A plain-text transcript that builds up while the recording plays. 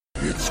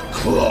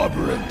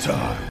clobbering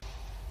time.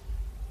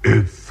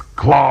 It's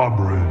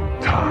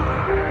clobbering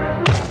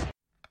time.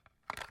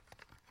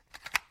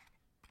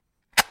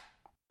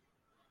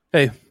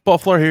 Hey, Paul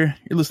Floor here.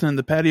 You're listening to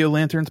the Patio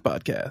Lanterns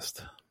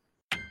podcast.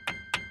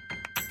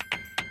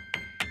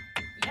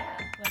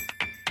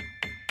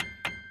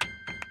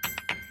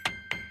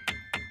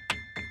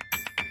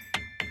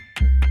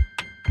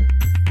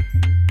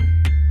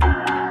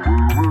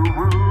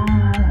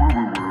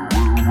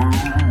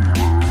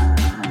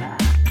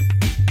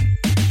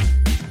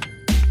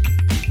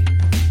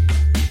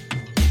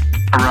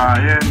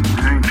 Ryan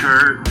and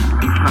Kurt,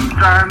 and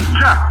sometimes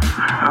Jeff.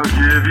 I'll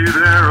give you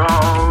their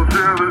all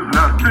till there's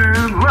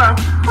nothing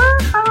left.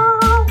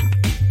 Woo-hoo.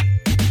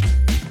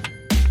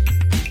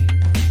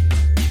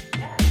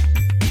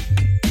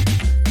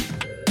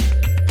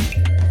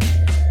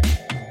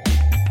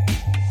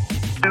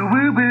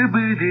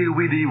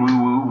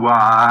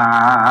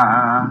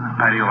 Woo-woo-woo-woo-woo-wah.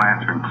 Patio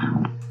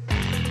Lanterns.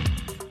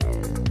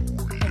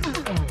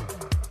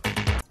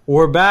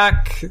 We're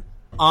back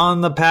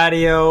on the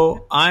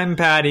patio. I'm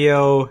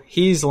Patio.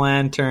 He's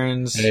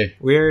Lanterns. Hey.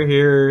 We're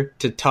here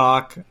to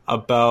talk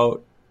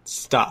about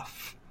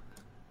stuff.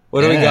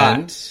 What do we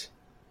got?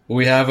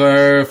 We have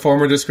our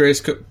former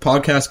disgraced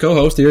podcast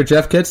co-host here,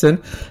 Jeff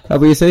Kitson. How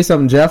about you say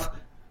something, Jeff?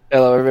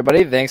 Hello,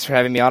 everybody. Thanks for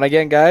having me on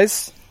again,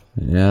 guys.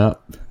 Yeah,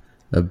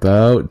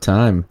 about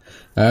time.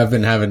 I've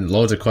been having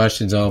loads of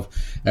questions.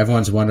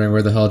 Everyone's wondering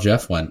where the hell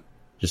Jeff went.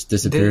 Just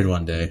disappeared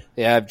one day.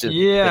 Yeah, I've just been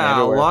Yeah,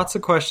 everywhere. lots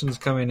of questions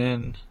coming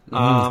in.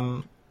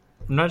 I'm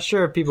not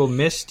sure if people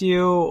missed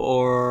you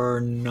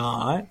or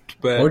not,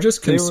 but Or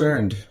just they were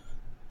concerned.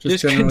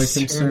 Just generally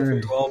concerned for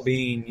your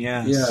well-being.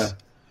 Yes.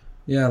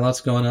 Yeah,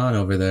 lots going on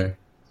over there.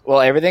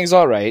 Well, everything's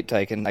all right.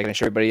 I can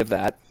assure everybody of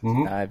that.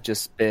 Mhm. I've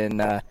just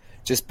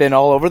been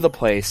all over the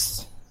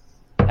place.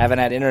 Haven't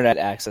had internet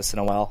access in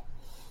a while.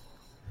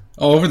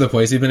 All over the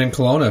place. You've been in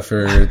Kelowna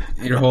for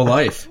your whole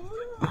life.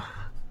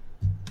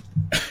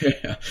 Yeah.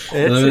 It's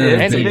Living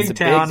in a It's a big big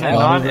town, and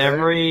town.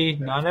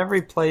 not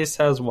every place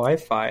has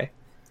Wi-Fi.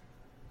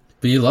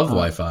 But you love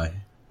Wi-Fi.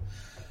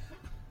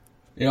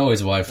 You're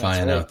always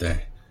Wi-Fiing right. out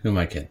there. Who am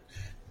I kidding?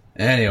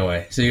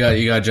 Anyway, so you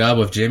got a job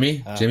with Jimmy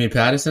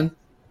Pattison?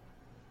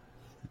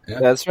 Yeah.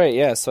 That's right.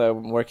 Yeah, so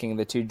I'm working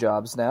the two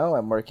jobs now.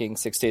 I'm working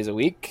 6 days a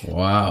week.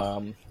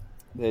 Wow.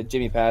 The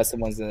Jimmy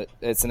Pattison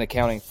it's an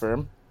accounting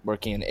firm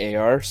working in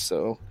AR,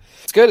 so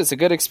it's good. It's a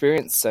good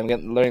experience. I'm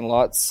learning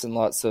lots and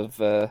lots of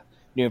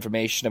new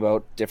information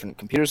about different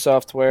computer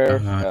software.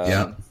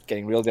 Yeah.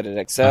 Getting real good at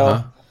Excel.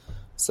 Uh-huh.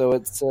 So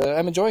it's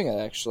I'm enjoying it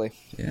actually.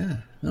 Yeah.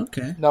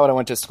 Okay. Not what I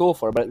went to school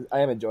for, but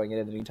I am enjoying it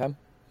in the meantime.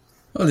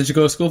 Oh, did you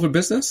go to school for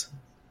business?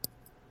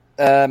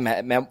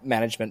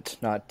 Management,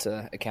 not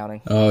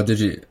accounting. Oh, did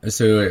you?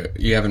 So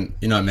you're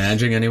not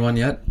managing anyone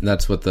yet?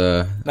 That's what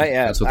the Not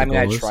yet. That's what the I mean,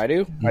 I goal is? try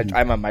to.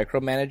 I'm a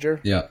micromanager,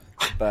 Yeah.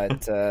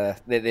 but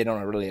they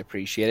don't really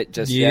appreciate it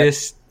just Do you yet.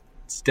 just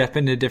step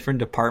into different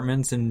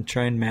departments and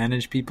try and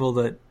manage people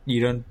that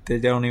they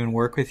don't even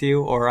work with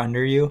you or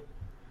under you?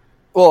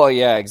 Well,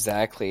 yeah,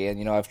 exactly.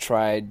 And I've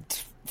tried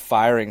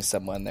firing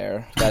someone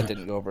there. That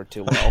didn't go over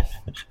too well.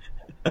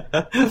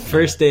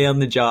 First day on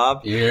the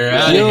job, You're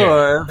out of here.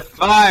 you're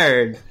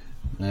fired.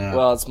 Yeah.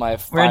 Well, it's my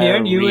Randy, fire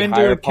aren't you into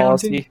rehire accounting?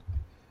 policy.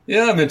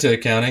 Yeah, I'm into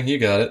accounting. You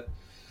got it.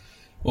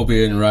 We'll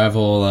be in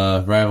rival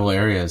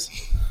areas.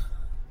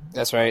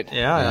 That's right.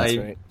 Yeah, That's I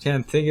right.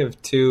 can't think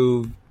of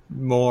two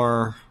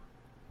more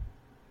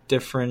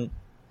different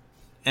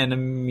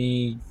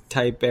enemy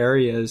type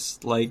areas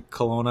like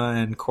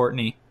Kelowna and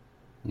Courtney.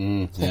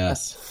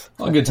 Yes.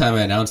 Well, a good time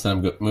I announced that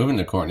I'm moving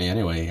to Courtney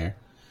anyway here.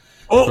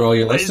 Oh, For all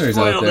you I listeners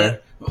out spoiled there.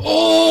 it.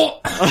 Oh!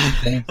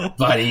 Thanks,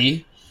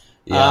 buddy.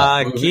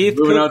 Keith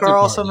moving out to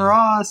Carlson Courtney.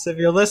 Ross, if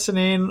you're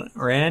listening,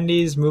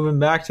 Randy's moving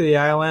back to the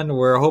island.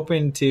 We're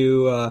hoping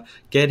to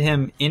get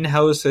him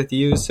in-house with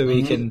you so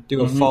we can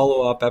do a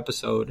follow-up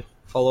episode,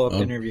 follow-up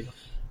interview.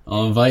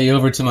 I'll invite you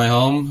over to my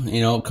home,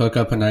 cook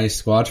up a nice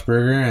Squatch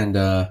burger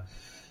and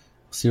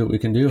see what we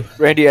can do.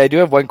 Randy, I do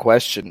have one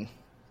question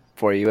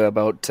for you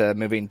about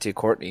moving to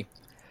Courtney.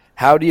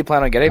 How do you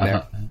plan on getting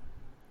there?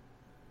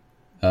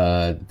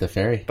 The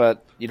ferry.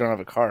 But you don't have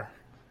a car.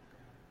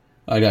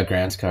 I got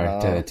Grant's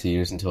car to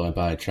use until I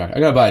buy a truck. I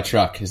gotta buy a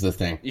truck is the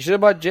thing. You should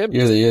have bought Jim.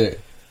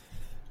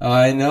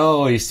 I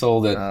know he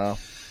sold it. Oh,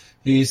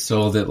 He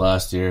sold it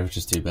last year, which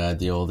is too bad.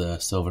 The old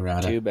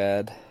Silverado. too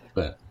bad.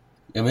 But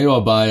yeah, maybe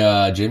I'll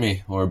buy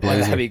Jimmy or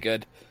Blazer. That'd be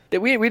good.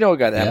 We know a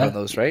guy that had Yeah. one of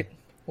those, right?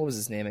 What was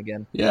his name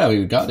again? Yeah,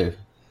 we got to.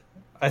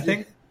 I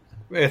think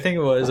it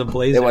was a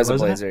Blazer. It was a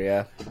wasn't Blazer,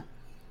 yeah.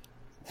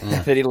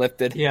 That he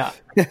lifted. Yeah.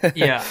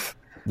 Yeah.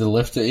 The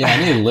lifted. Yeah, I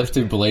need a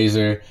lifted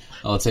Blazer.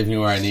 I'll take me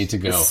where I need to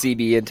go.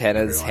 CB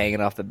antennas Everyone.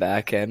 hanging off the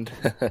back end.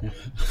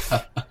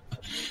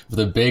 With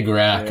a big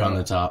rack Yeah. on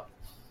the top.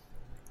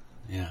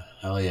 Yeah,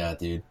 hell yeah,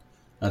 dude.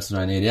 That's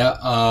what I need.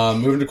 Yeah,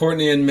 moving to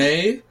Courtney in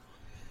May. You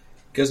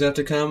guys have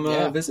to come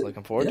visit.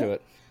 Looking forward to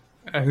it.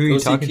 Who are Go you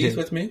see talking Keith to?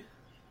 with me.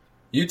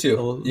 You two.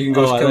 Oh, You can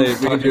go. I Come, thought we you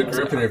can were do a talking-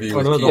 group interview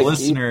What with about the Keith.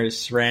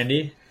 listeners,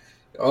 Randy?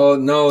 Oh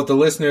no, the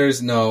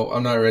listeners. No,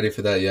 I'm not ready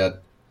for that yet.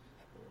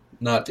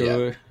 Not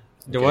yet.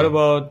 What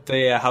about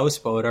the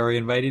houseboat? Are we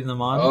inviting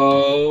them on?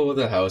 Oh,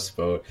 the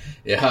houseboat.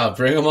 Yeah,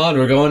 bring them on.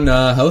 We're going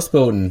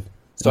houseboating.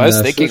 So I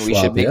was thinking we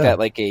should make that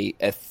like a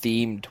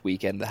themed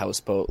weekend, the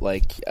houseboat.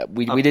 Like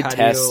we did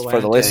test for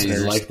the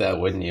listeners. You'd like that,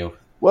 wouldn't you?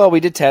 Well, we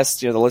did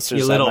test. The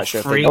listeners. I'm not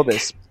sure if they know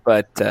this,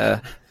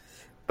 but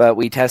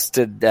we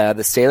tested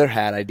the sailor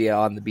hat idea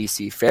on the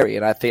BC ferry,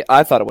 and I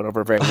thought it went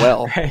over very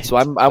well. Right. So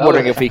I'm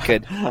wondering if we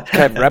could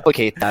kind of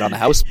replicate that on the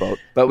houseboat.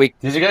 But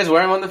did you guys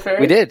wear them on the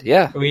ferry? We did,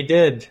 yeah. We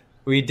did.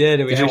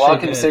 Did you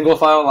walk in single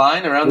file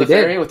line around the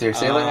ferry with your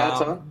sailor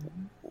hats on?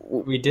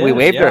 We did. We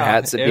waved our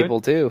hats at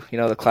people too.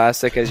 The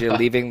classic as you're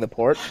leaving the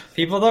port.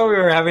 People thought we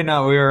were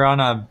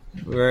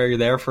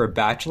there for a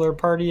bachelor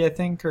party, I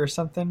think, or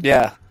something.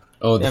 Yeah.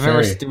 Oh, the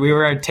ferry. We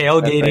were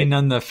tailgating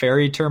on the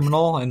ferry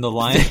terminal in the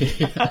line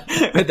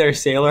with their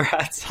sailor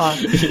hats on.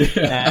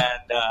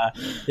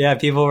 And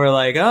people were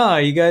like, "Oh,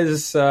 you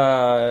guys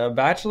a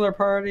bachelor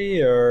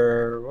party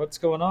or what's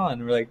going on?"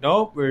 And we're like,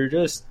 "Nope, we're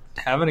just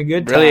having a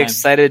good time." Really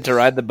excited to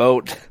ride the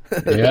boat.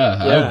 Yeah,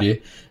 I would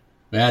be.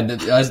 Man,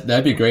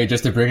 that'd be great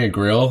just to bring a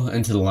grill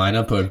into the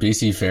lineup of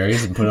BC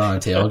ferries and put it on a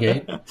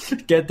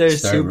tailgate. Get there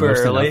super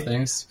early.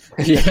 Things.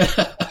 Yeah.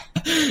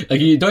 Like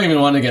you don't even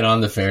want to get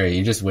on the ferry.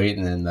 You just wait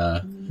and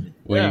then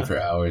waiting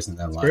for hours and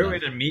then line Great way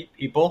to meet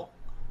people.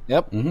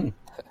 Yep. Mm-hmm.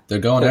 They're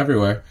going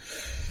everywhere.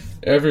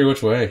 Every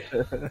which way.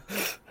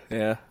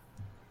 Yeah.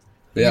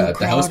 Yeah,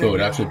 the houseboat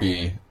would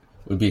actually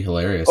would be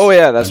hilarious. Oh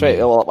yeah, that's right.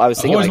 Well, I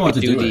was thinking we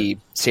could do the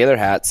sailor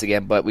hats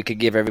again, but we could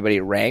give everybody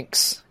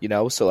ranks,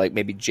 so like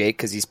maybe Jake,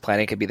 because he's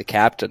planning, could be the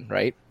captain,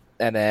 right?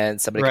 And then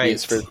somebody could be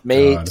his first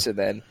mate, and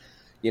then,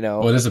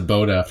 What is a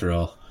boat after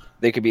all?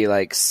 They could be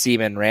like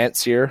Seaman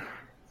Rancier,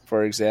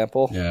 for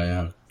example.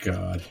 Yeah,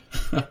 God.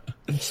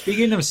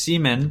 Speaking of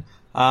semen,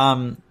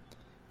 how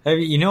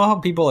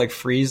people like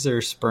freeze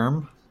their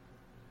sperm?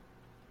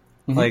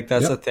 Mm-hmm. Like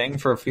that's a thing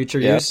for future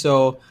use.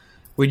 So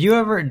would you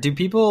ever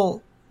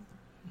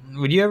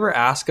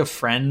ask a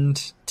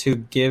friend to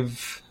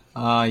give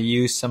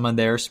you some of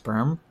their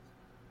sperm?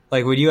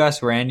 Like, would you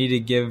ask Randy to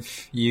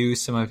give you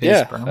some of his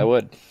sperm? Yeah, I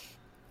would.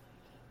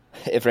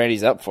 If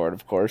Randy's up for it,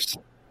 of course.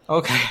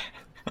 Okay.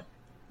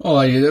 Oh,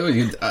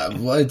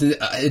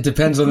 it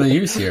depends on the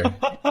use here.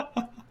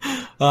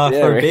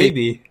 For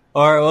baby.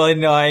 Or,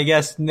 I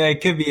guess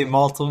it could be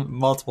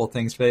multiple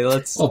things. But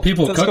let's cook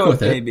with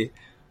baby. It.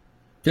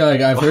 Yeah,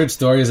 like I've heard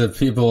stories of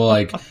people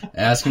like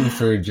asking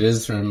for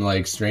jizz from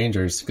like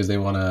strangers because they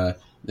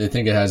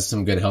think it has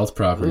some good health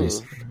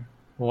properties. Ooh.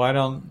 Why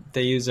don't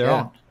they use their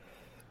own?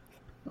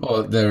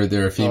 Oh,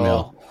 they're a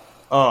female.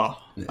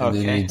 Oh,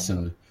 okay.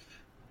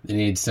 They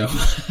need some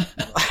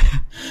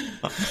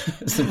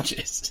some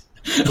jizz.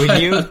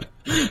 Would you?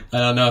 I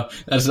don't know.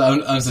 That's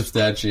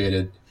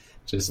unsubstantiated.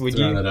 Just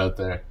throwing that out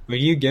there.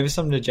 Would you give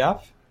some to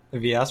Jeff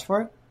if he asked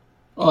for it?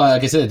 Well,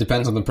 like I said, it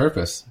depends on the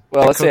purpose.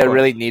 Well, let's say I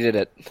really needed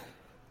it.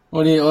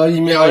 What do you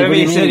mean? What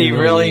he said he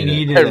really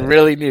needed it. I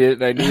really need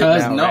it. I need it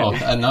now. No,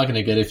 I'm not going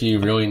to get it if you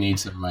really need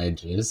some of my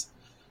jizz.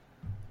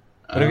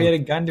 What if he had a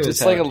gun to his head?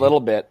 Just like a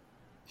little bit.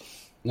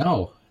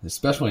 No,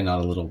 especially not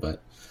a little bit.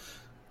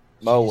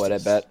 Mo would, I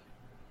bet,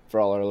 for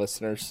all our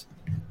listeners.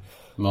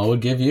 Mo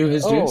would give you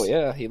his jizz? Oh,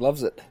 yeah, he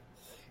loves it.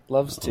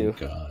 Loves to. Oh,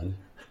 God.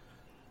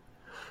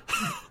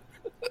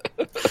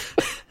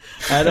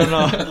 I don't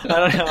know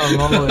if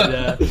Mo would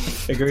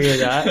agree with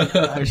that.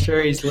 I'm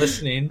sure he's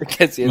listening.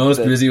 Mo's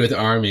busy with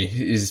Army.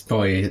 He's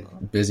probably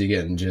busy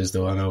getting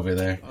jizzed on over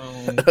there.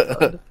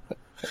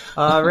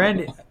 Oh,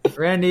 Randy,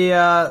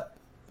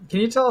 can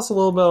you tell us a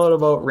little bit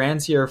about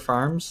Rancier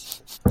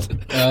Farms?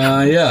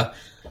 Yeah.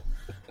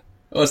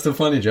 What's the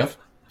funny, Jeff?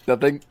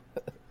 Nothing.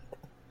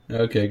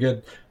 Okay,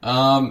 good.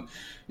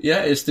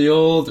 Yeah, it's the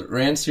old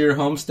Rancier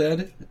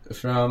homestead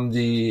from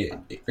the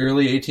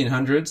early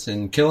 1800s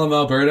in Killam,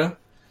 Alberta.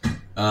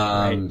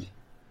 Right.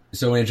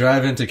 So when you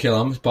drive into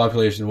Killam,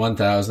 population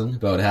 1,000,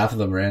 about half of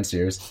them are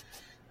Ranciers,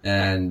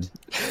 and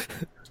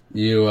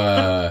you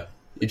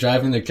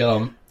drive into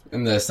Killam,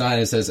 and the sign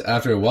it says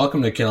after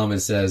 "Welcome to Killam,"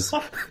 it says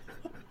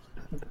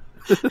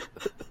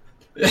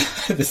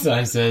the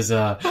sign says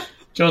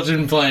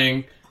 "Children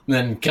playing," and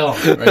then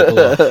Killam right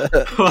below.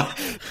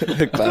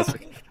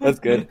 Classic. That's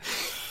good.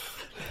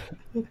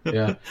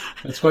 Yeah,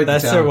 that's quite.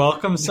 That's their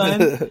welcome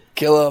sign.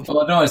 Kill them.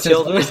 Oh no, it says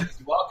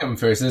welcome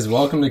first. It says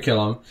welcome to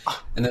Killam,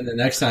 and then the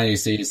next sign you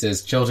see it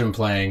says children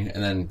playing,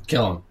 and then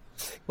Killam.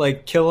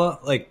 Kill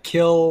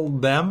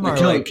them, or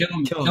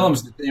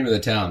Killam's the name of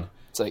the town.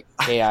 It's like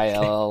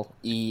Killem.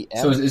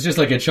 So it's just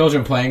like a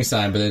children playing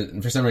sign, but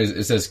then for some reason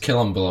it says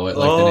Killam below it,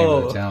 like the name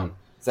of the town.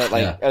 Is that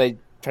like? Are they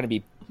trying to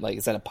be like?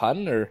 Is that a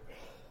pun or?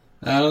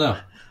 I don't know.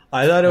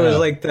 I thought it was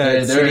like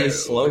the city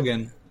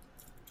slogan.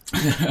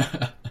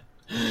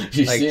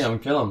 You see him,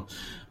 kill him.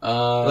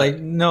 Like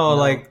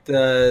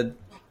the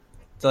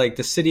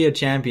City of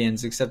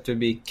Champions, except it would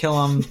be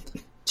kill them,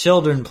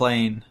 children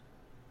playing,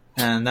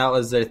 and that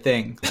was their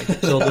thing. Like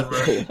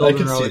children I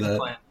can see that.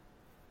 Playing.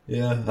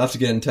 Yeah, I'll have to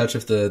get in touch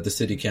with the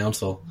city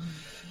council.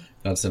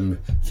 Got some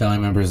family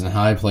members in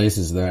high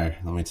places there.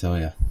 Let me tell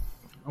you.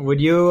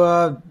 Would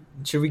you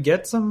Should we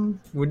get some?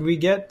 Would we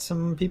get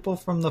some people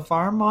from the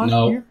farm on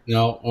here?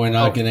 No, we're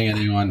not getting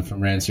anyone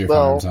from Rancier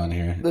Well, Farms on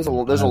here. There's a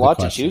Another lot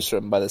to question. choose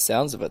from by the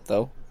sounds of it,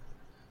 though.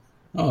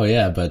 Oh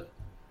yeah, but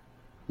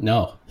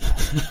no.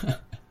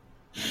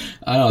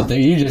 I don't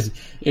think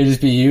it'd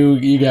just be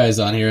you guys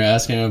on here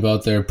asking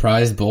about their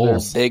prized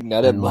bulls. They're big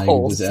nutted and, like,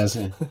 bulls. just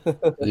asking,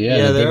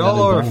 Yeah, they're big all nutted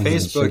over bulls and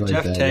Facebook. shit like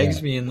Jeff that, tags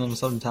yeah. me in them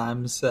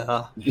sometimes.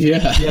 Yeah,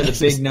 The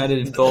big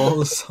nutted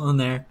bulls on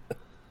there.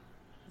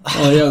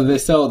 Oh yeah, they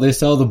sell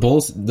the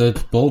bull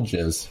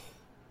jizz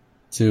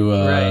to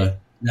Right.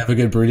 have a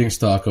good breeding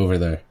stock over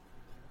there.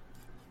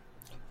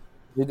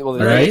 Well,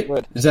 All right,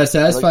 does that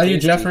satisfy you,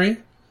 tasty. Jeffrey?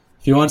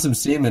 If you want some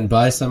semen,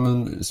 buy some I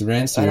want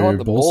Rancier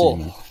the bull bull.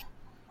 semen.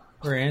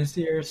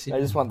 Rancier. I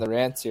just want the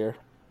Rancier.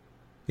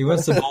 He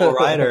wants the bull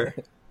rider.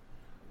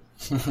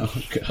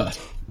 Oh god.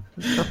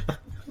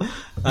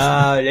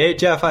 Hey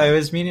Jeff, I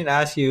was meaning to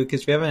ask you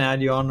because we haven't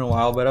had you on in a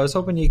while, but I was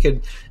hoping you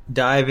could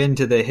dive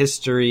into the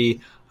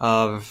history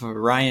of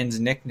Ryan's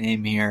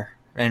nickname here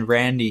and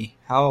Randy.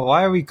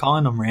 Why are we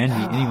calling him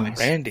Randy, anyways?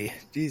 Randy,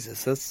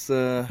 Jesus, that's we've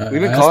I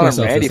been ask calling him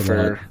myself Randy this a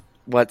lot. for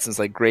what, since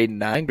like grade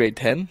 9, grade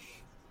 10?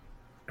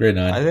 Grade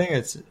 9. I think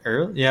it's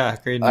early. Yeah,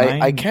 grade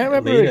 9. I can't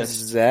remember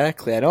latest.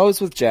 exactly. I know it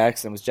was with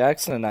Jackson. It was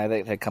Jackson and I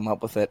that had come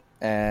up with it,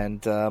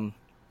 and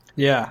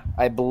Yeah,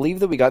 I believe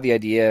that we got the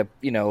idea,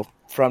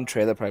 from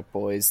Trailer Park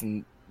Boys,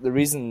 and the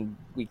reason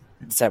we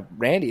said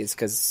Randy is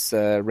because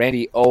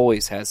Randy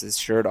always has his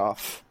shirt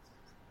off,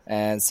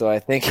 and so I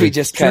think we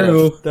just kind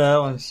of that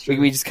one's true.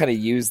 we just kind of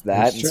used that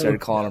That's and true. started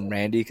calling him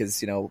Randy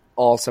because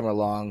all summer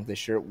long the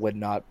shirt would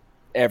not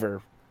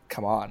ever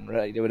come on,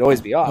 right? It would always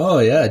be off. Oh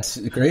yeah, it's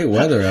great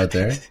weather out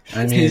there.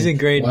 I mean, He's in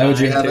grade why would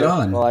you 9 have it too.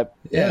 on? Well,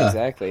 Yeah.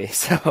 exactly.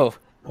 So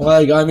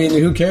Well, I mean,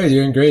 who cares?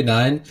 You're in grade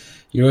 9.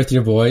 You're with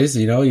your boys.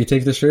 You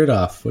take the shirt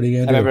off. What are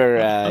you I gonna do?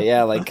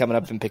 remember, like coming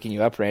up and picking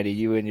you up, Randy.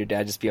 You and your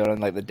dad just be out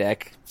on like the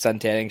deck, sun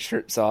tanning,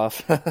 shirts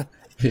off.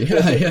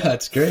 Yeah,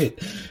 it's great.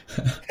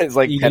 It's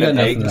like You pen got and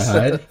nothing to eggs.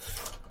 hide.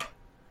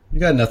 You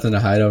got nothing to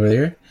hide over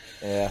here.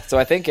 Yeah. So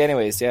I think,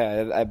 anyways,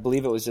 I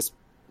believe it was just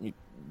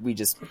we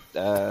just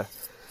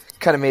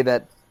kind of made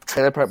that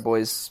Trailer Park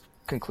Boys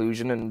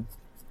conclusion, and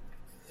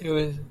It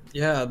was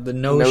the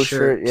no No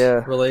shirt, shirt,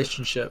 yeah.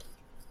 relationship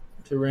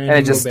to Randy And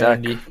it just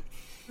Bandy.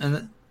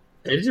 And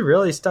it just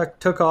really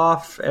took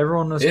off.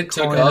 Everyone was It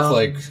took calling off him.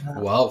 like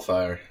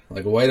wildfire,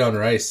 like white on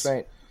rice.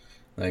 right.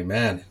 Like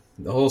man,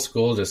 the whole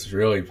school just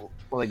really.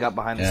 Well, they got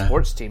behind the Yeah.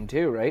 sports team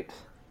too, right?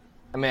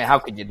 I mean, how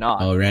could you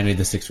not? Oh, Randy,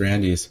 the 6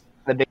 Randys.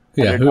 The big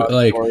Yeah,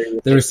 underdog story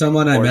with there was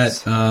someone I met.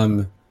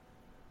 sports.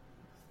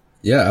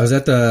 Yeah, I was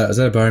at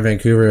a bar in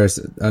Vancouver. I was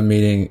a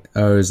meeting.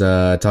 I was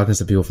talking to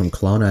some people from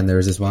Kelowna, and there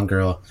was this one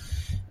girl,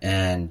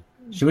 and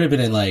she would have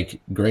been in like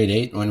grade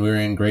 8 when we were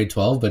in grade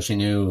 12, but she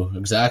knew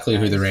exactly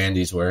who the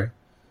Randys were,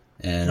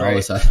 and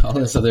all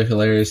this other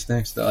hilarious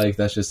things. Like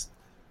that's just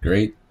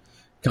great.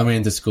 Coming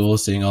into school,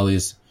 seeing all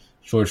these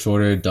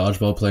shorter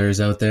dodgeball players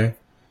out there,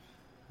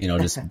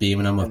 just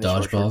beaming them with And the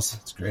short dodgeballs.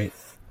 It's great.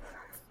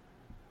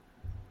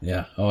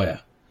 Yeah. Oh yeah.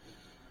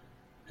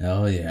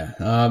 Hell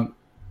yeah.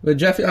 But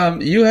Jeff,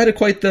 you had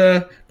quite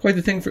the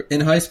thing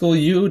in high school.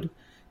 You'd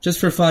just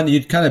for fun,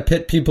 you'd kind of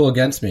pit people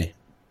against me,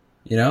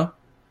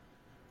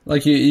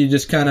 like you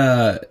just kind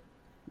of.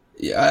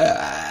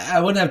 I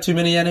wouldn't have too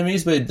many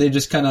enemies, but they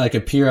just kind of like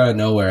appear out of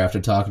nowhere after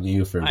talking to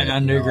you for a bit, an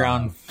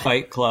underground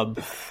fight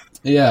club.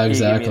 Yeah, Can you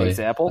give me an exactly.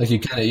 example? Like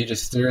you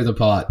just stir the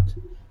pot,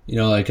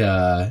 like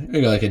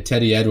a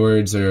Teddy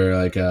Edwards or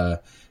like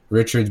a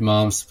Richard's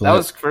mom split. That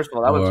was, first of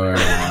all, that was.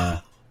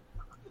 or,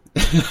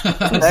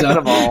 Second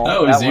of all,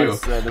 that was you.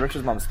 The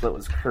Richard's mom split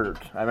was Kurt.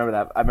 I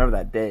remember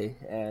that day,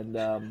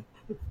 and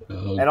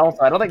Oh, and also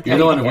I don't think you're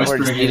Teddy the one Edwards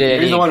whispering. needed You're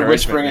any the one encouragement,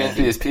 whispering man.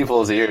 into these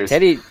people's ears.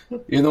 Teddy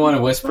You're the one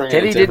whispering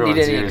Teddy into didn't need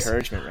everyone's any ears.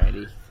 encouragement,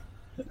 Randy.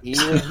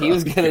 He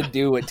was gonna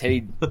do what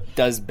Teddy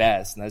does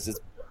best, and that's just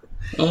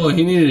Oh,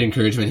 he needed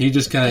encouragement. He'd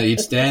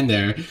stand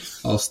there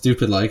all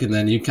stupid like, and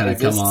then you kind of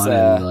Is come this, on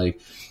and like,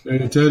 hey,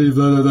 Teddy,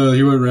 blah blah blah.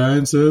 He went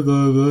Ryan said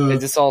blah blah. is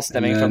this all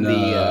stemming And from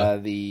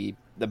then,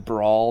 the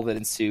brawl that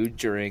ensued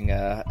during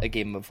a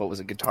game of, what was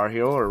it, Guitar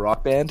Hero or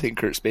Rock Band in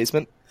Kurt's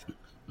basement?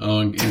 Oh,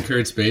 in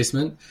Kurt's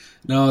basement?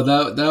 No,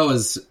 that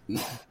was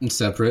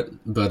separate,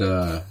 but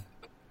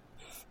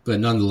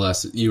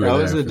nonetheless, you were That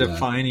there was a for that.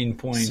 defining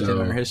point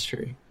So- in our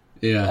history.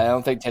 I Yeah.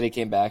 don't think Teddy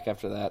came back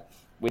after that.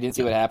 We didn't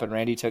see what happened.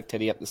 Randy took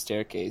Teddy up the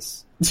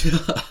staircase.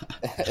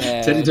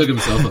 And Teddy took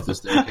himself up the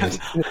staircase.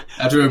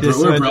 After we Just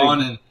were went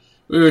brawling and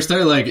we were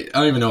starting like, I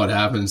don't even know what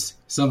happens.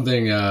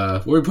 Something,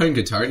 we were playing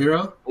Guitar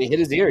Hero. he hit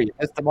his ear. You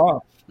pissed him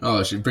off. Oh,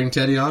 I should bring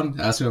Teddy on,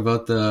 ask him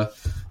about the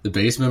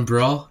basement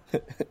brawl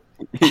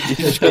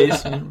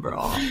Basement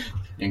brawl.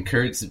 in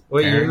Kurt's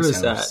What year parents'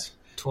 was house. that?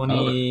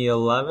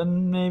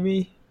 2011,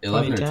 maybe?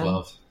 11 or 2010?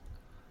 12.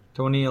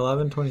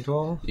 2011,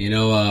 2012?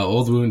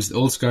 Old wounds,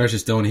 old scars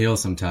just don't heal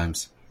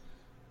sometimes.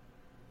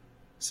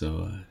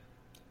 So,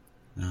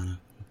 I don't know.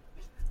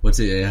 What's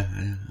it? Yeah,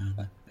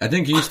 I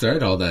think you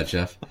started all that,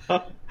 Jeff.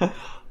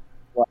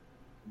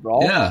 Raw?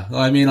 Yeah,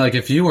 well, I mean, like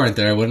if you weren't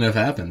there, it wouldn't have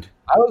happened.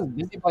 I was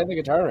busy playing the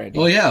guitar already.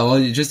 Well, yeah,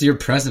 well, just your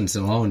presence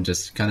alone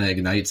just kind of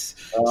ignites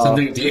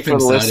something deep for the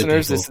inside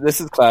listeners, of people.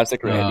 this is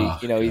classic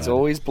Randy. Oh, He's God.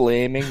 always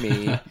blaming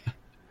me.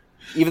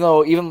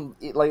 Even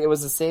like it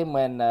was the same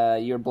when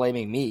you were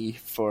blaming me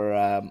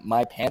for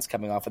my pants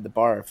coming off at the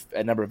bar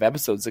a number of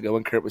episodes ago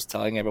when Kurt was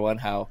telling everyone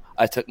how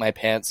I took my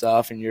pants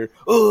off and you're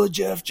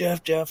Jeff,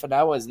 and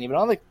I wasn't even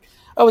on the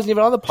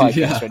podcast.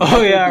 Yeah. Randy.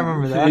 Oh yeah, I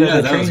remember that Yeah, at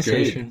the that train was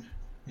great. station.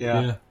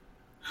 Yeah.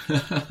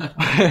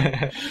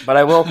 But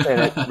I will say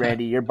that,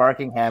 Randy, your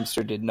barking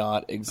hamster did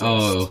not exist.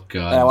 Oh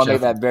God! And I want to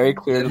Jeff, make that very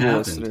clear to the happened.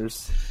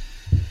 listeners.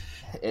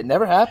 It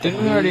never happened.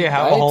 Didn't we already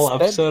have a whole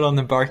episode on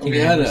the barking We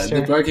had hamster?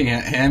 the barking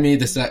Hammy.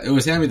 It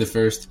was Hammy the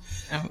first.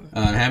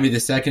 Hammy the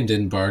second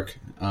didn't bark.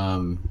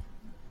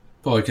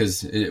 Probably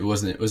because it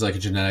wasn't. It was like a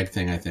genetic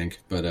thing, I think.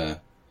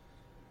 But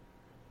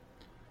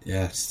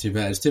yeah, it's too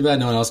bad. It's too bad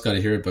no one else got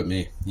to hear it but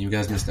me. You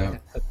guys missed out.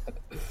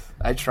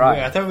 I tried.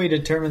 I thought we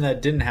determined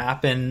that didn't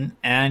happen,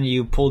 and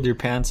you pulled your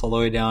pants all the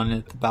way down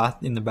at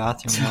in the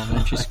bathroom in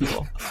elementary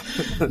school.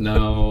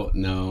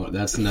 No,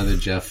 that's another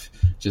Jeff.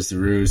 Just a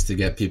ruse to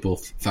get people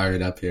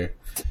fired up here.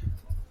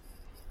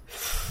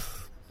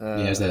 He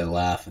has that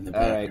laugh in the All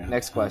background. right,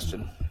 next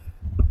question.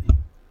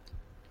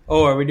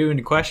 Oh, are we doing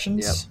the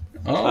questions?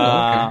 Yep. Oh,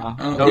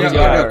 okay. no, I we got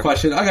are. a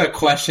question. I got a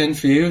question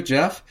for you,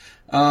 Jeff.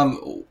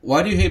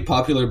 Why do you hate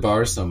popular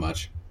bars so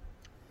much?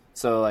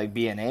 So, like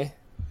BNA?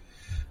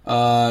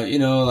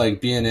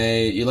 Like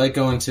BNA. You like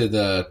going to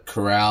the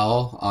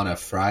Corral on a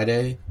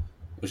Friday,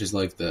 which is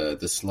like the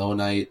slow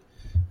night.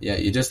 Yeah,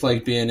 you just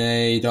like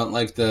BNA. You don't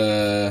like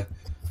the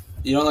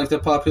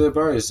popular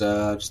bars.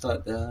 Just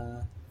thought.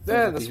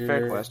 Yeah, that's a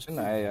fair question.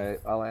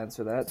 I'll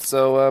answer that.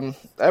 So,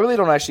 I really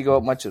don't actually go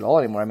out much at all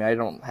anymore. I mean, I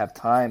don't have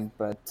time,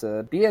 but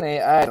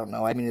BNA, I don't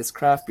know. I mean, it's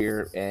craft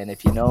beer, and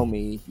if you know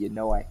me, you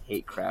know I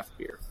hate craft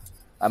beer.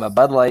 I'm a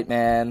Bud Light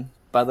man,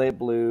 Bud Light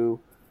Blue,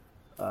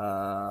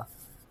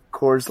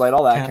 Coors Light,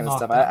 all that Can't kind of knock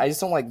stuff. that. I just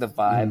don't like the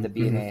vibe that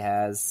BNA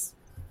has.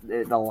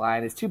 The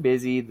line is too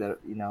busy.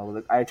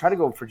 I tried to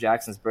go for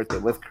Jackson's birthday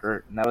with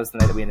Kurt, and that was the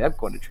night that we ended up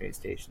going to train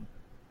station.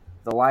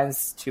 The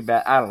line's too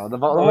bad. I don't know. The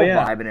whole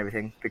vibe and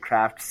everything. The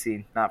craft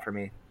scene, not for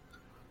me.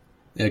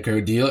 Yeah,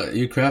 Kurt,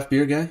 you craft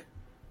beer guy?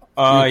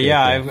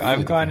 Yeah, Okay.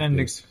 I've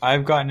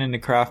gotten into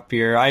craft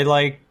beer. I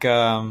like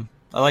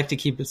to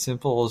keep it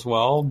simple as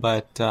well,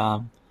 but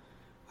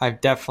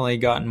I've definitely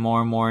gotten more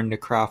and more into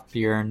craft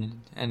beer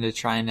and into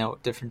trying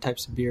out different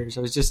types of beers.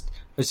 I was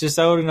just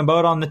out and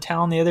about on the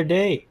town the other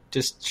day,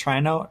 just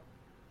trying out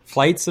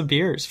flights of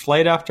beers,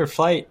 flight after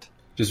flight.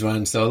 Just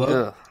running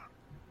solo?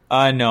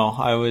 Ugh. No,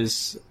 I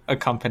was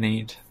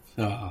accompanied.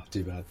 Oh,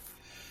 too bad.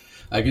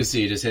 I could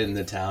see you just hitting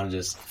the town,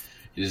 just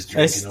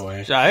drinking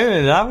away.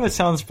 That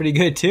sounds pretty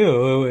good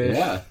too.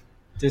 Yeah.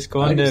 Just I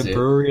going can to see it.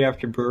 brewery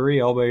after brewery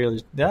all by your.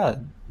 Yeah,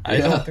 I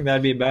Yeah. don't think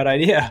that'd be a bad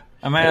idea.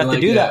 I might have to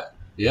do that.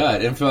 Yeah,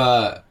 and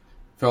for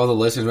all the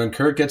listeners, when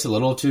Kurt gets a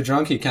little too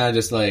drunk, he kind of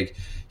just like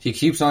he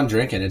keeps on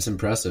drinking. It's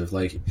impressive.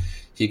 Like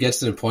he gets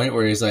to the point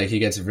where he's like he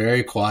gets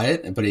very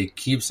quiet, but he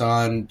keeps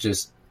on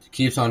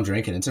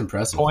drinking. It's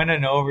impressive. Point of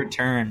no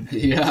return.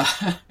 Yeah,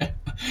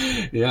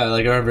 yeah.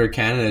 Like I remember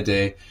Canada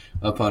Day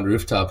up on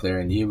rooftop there,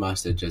 and you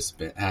must have just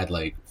had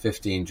like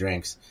 15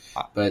 drinks.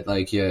 But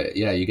like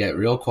you get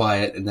real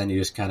quiet, and then you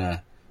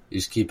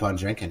just keep on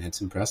drinking.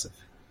 It's impressive.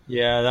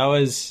 Yeah, that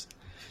was.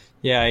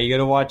 Yeah, you got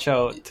to watch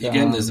out. You get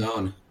in the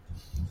zone.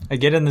 I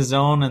get in the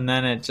zone, and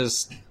then it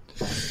just.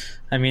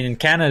 I mean,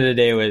 Canada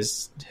Day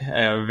was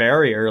a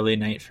very early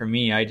night for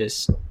me. I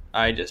just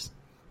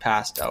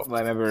passed out. Well,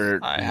 I remember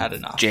I had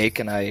enough. Jake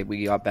and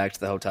we got back to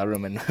the hotel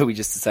room and we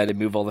just decided to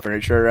move all the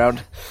furniture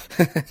around.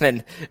 And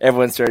then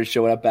everyone started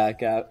showing up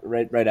back out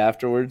right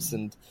afterwards,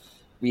 and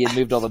we had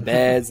moved all the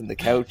beds and the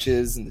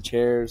couches and the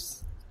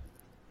chairs.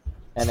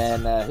 And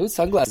then whose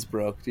sunglasses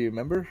broke? Do you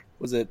remember?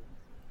 Was it?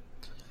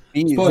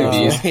 Bees. probably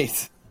Bees.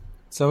 Right.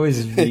 It's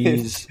always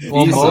these.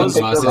 Well, These Mo's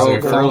sunglasses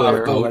broke are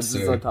earlier. cool.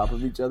 lenses on top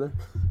of each other.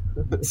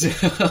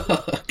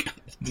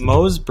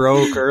 Mo's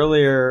broke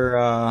earlier.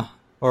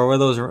 Or were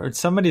those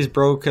somebody's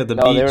broke at the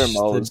No, beach? they were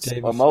Mo's. The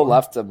day Well, before. Mo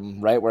left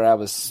them right where I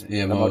was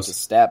Yeah, about Mo's. to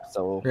step.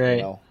 So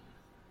Right.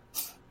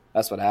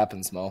 that's what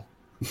happens, Mo.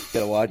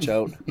 Gotta watch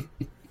out.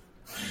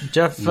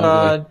 Jeff,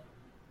 Lovely.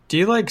 do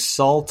you like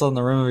salt on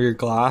the rim of your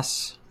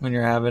glass when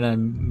you're having a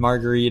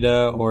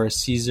margarita or a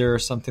Caesar or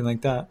something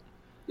like that?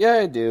 Yeah,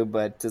 I do,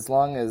 but as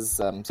long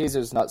as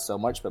Caesar's not so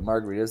much, but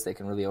margaritas, they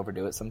can really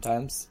overdo it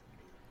sometimes.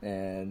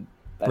 And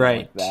I don't Right.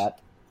 like that.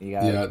 You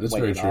gotta Yeah, that's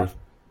wipe very it true. off.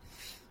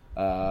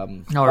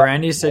 No,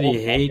 Randy said he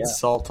yeah. hates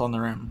salt on the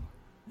rim.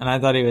 And I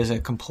thought he was a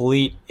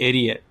complete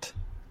idiot.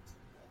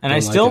 And Don't I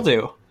like still it.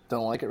 do.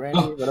 Don't like it, Randy?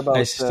 What about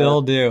I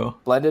still do.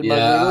 blended Yeah.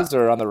 margaritas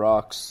or on the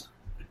rocks?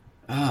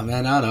 Oh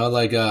man, I don't know.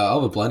 Like I'll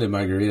have a blended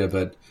margarita,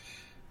 but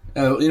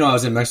I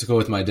was in Mexico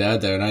with my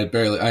dad there, and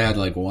I had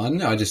like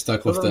one. I just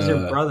stuck with That was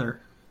your brother.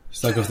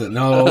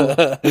 no.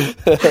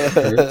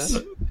 Hurts.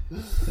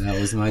 That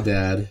was my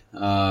dad.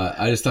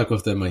 I just stuck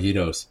with the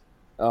mojitos.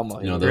 Oh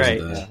my! Those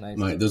Right. are Yeah,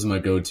 nice. those are my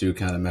go-to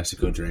kind of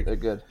Mexico drink. They're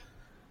good.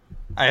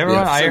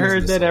 I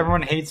heard that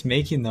everyone hates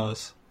making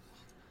those.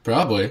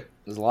 Probably.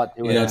 There's a lot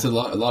to it. It's a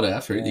lot of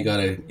effort. You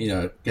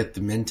gotta, get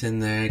the mint in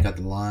there. You got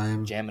the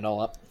lime. Jam it all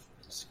up.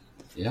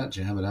 Yeah,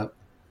 jam it up.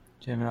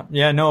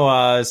 Yeah,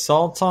 no.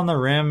 Salt on the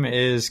rim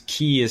is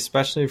key,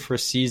 especially for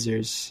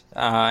Caesars.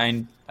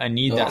 I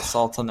need that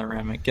salt on the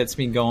rim. It gets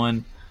me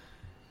going.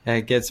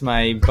 It gets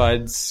my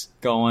buds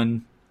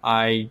going.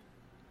 I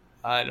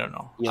don't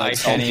know.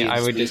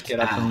 I would just get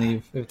up and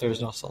leave if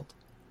there's no salt.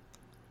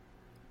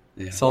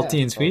 Yeah.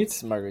 Salty and sweet?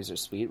 Margaritas are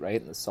sweet, right?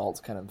 And the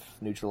salt kind of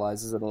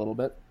neutralizes it a little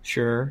bit.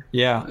 Sure,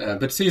 yeah.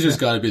 But Caesar's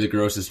got to be the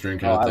grossest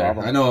drink out there.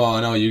 I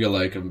know you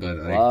like them,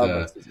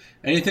 but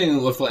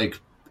anything with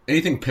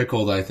anything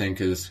pickled, I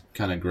think, is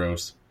kind of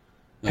gross.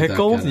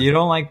 Pickled? You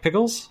don't like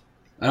pickles?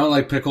 I don't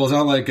like pickles. I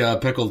don't like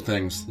pickled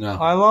things. No.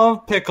 I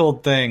love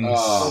pickled things.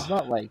 It's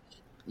not like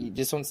you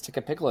just don't stick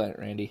a pickle in it,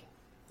 Randy.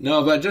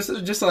 No, but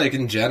just like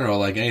in general,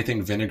 like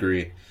anything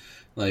vinegary.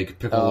 Like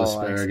pickled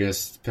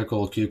asparagus,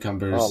 pickled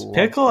cucumbers,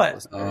 pickle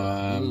it.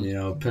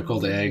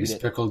 Pickled eggs,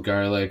 pickled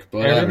garlic.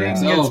 Whatever.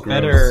 Everything gets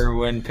better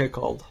when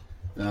pickled.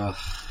 You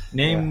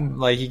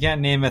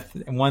can't name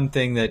one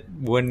thing that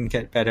wouldn't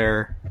get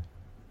better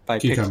by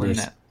pickling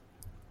it.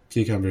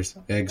 Cucumbers,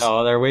 eggs.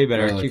 Oh, they're way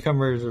better. Garlic.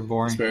 Cucumbers are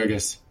boring.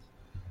 Asparagus.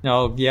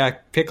 No, yeah,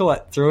 pickle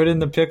it. Throw it in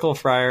the pickle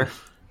fryer.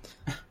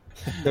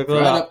 Pickle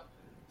it up.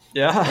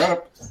 Yeah.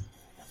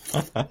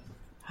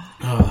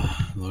 Oh,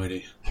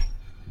 Lordy.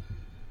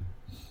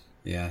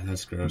 Yeah,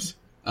 that's gross. Is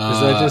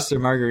that just a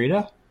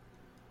margarita?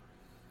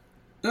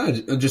 No,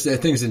 just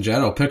things in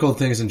general. Pickled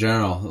things in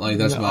general. Like,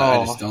 that's why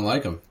I just don't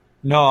like them.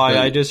 No,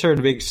 I just heard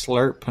a big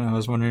slurp, and I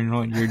was wondering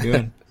what you're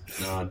doing.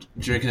 No,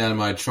 drinking out of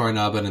my Troy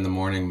Nobbin in the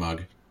morning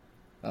mug.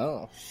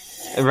 Oh.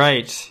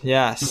 Right,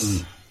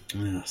 yes.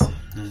 Yes.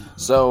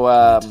 So,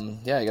 I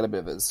got a bit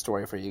of a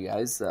story for you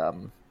guys.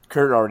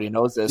 Kurt already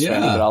knows this,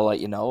 Randy, but I'll let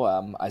you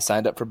know. I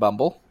signed up for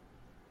Bumble.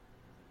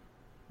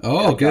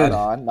 Oh, good.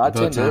 Not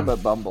Tinder,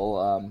 but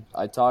Bumble.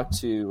 I talked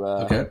to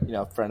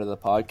a friend of the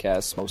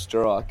podcast, Mo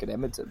Sturrock in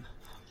Edmonton,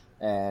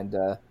 and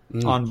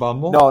on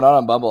Bumble. No, not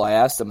on Bumble. I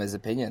asked him his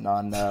opinion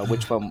on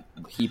which one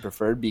he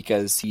preferred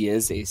because he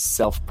is a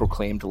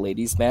self-proclaimed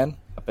ladies' man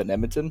up in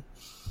Edmonton.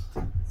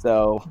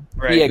 So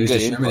he had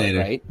good input,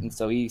 right? And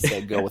so he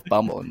said go with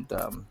Bumble,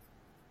 and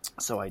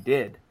so I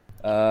did.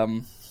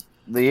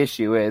 The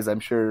issue is,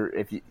 I'm sure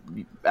I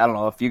don't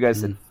know if you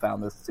guys had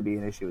found this to be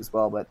an issue as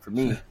well, but for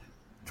me,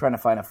 trying to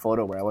find a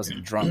photo where I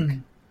wasn't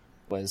drunk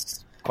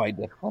was quite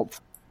difficult.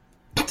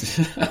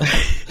 It's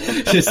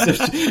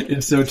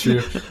so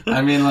true.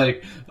 I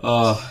mean,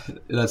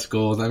 that's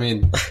gold. I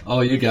mean,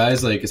 you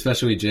guys,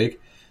 especially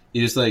Jake,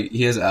 he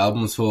has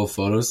albums full of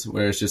photos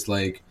where it's just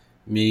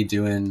me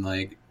doing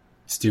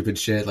stupid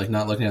shit,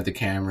 not looking at the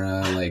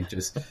camera, like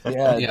you said,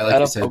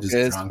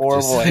 just drunk,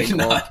 horrible,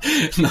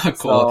 just not cool.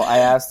 So I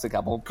asked a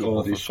couple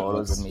people for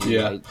photos of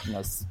me,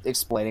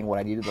 explaining what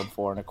I needed them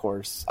for, and of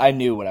course, I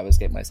knew what I was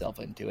getting myself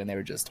into, and they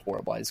were just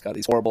horrible. I just got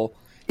these horrible,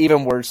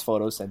 even worse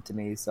photos sent to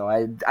me, so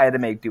I had to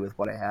make do with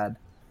what I had.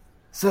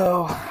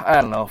 So I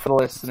don't know, for the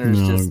listeners,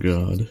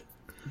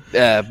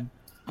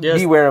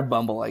 beware of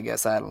Bumble, I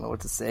guess. I don't know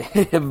what to say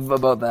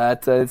about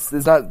that. It's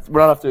not. We're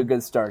not off to a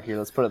good start here.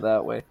 Let's put it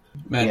that way.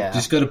 Man,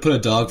 just got to put a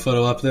dog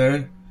photo up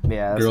there.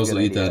 Yeah, girls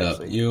will eat that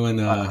up. You and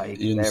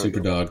the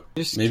super dog.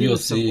 Maybe you'll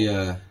see.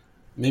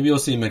 Maybe you'll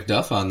see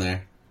McDuff on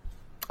there.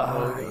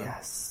 Oh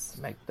yes,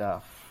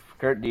 McDuff.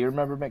 Kurt, do you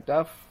remember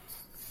McDuff?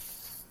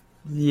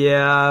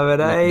 Yeah, but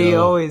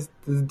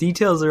the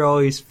details are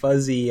always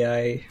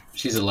fuzzy.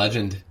 She's a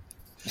legend.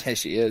 Yeah,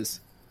 she is.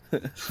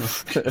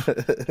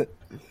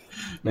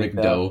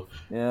 McDuff.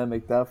 Yeah,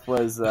 McDuff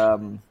was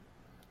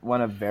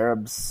one of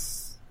Verib's.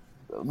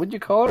 Would you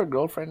call her a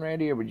girlfriend,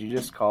 Randy, or would you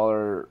just call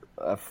her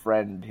a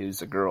friend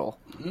who's a girl?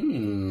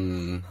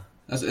 The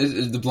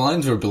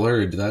lines were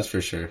blurred, that's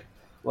for sure.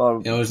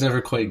 Well, it was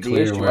never quite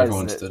clear where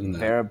everyone stood in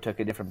there. Verib took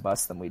a different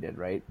bus than we did,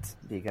 right?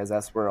 Because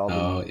that's where all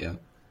the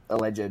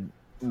alleged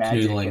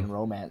magic and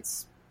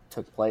romance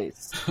took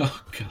place.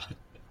 Oh, God.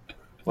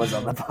 Was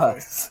on the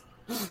bus.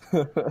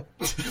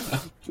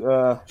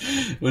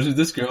 Was it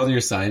this girl in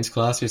your science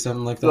class or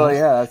something like that? Well,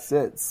 yeah, that's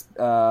it.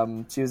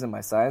 She was in my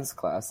science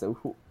class. It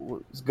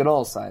was good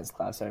old science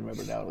class. I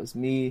remember now. It was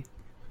me,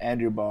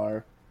 Andrew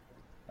Barr,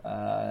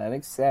 I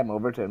think Sam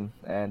Overton,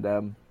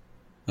 and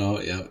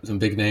some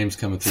big names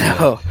coming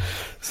through.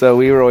 So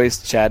we were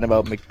always chatting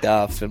about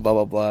McDuff and blah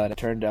blah blah, and it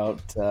turned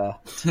out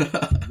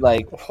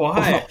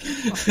why?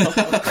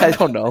 I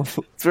don't know.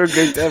 It's a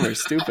great time. We're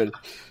stupid.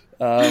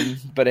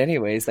 But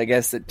anyways, I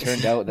guess it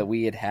turned out that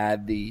we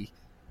had the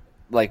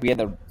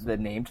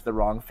name to the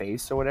wrong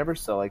face or whatever.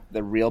 So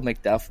the real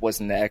McDuff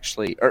wasn't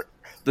actually, or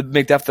the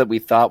McDuff that we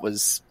thought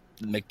was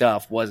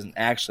McDuff wasn't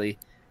actually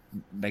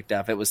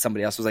McDuff. It was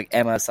somebody else. It was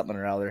Emma something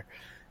or other.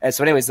 And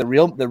so anyways, the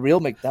real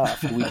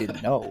McDuff, who we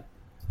didn't know,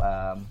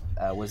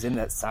 was in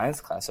that science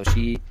class. So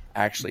she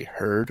actually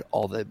heard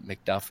all the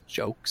McDuff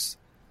jokes,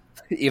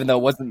 even though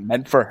it wasn't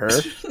meant for her.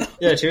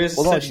 Yeah, she was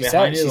she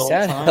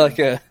sat like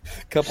a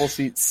couple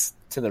seats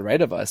to the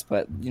right of us,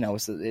 but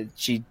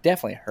she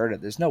definitely heard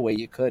it. There's no way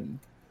you couldn't.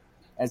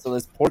 And so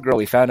this poor girl,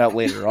 we found out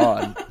later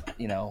on,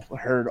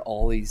 heard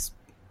all these,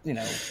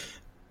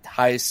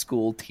 high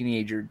school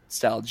teenager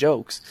style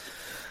jokes.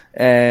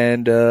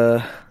 And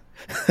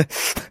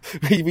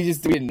we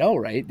just didn't know,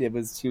 right?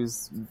 She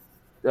was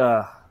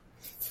yeah.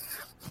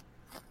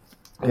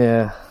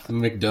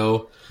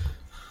 McDo.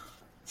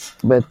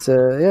 But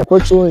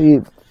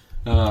fortunately,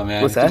 Oh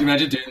man, What's that? Could you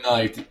imagine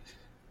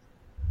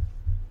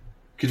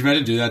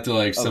doing that to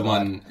like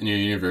someone God. in your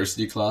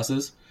university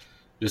classes?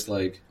 Just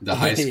like the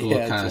high school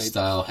Yeah, kind of that's right.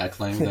 style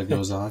heckling that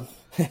goes on.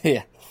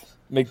 yeah,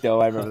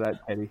 McDo. I remember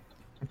that, Teddy.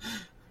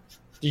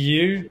 Do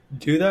you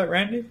do that,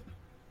 Randy?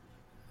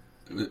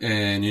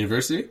 In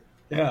university?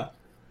 Yeah.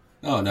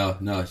 Oh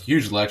no,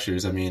 huge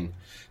lectures. I mean,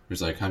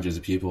 there's like hundreds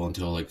of people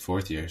until like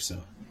fourth year,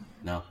 so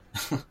no.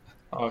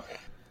 Okay.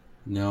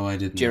 No, I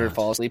didn't. Did you ever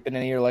fall asleep in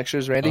any of your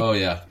lectures, Randy? Oh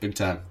yeah, big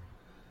time.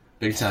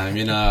 There's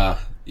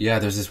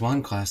this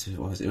one class. It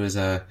was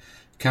a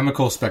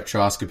chemical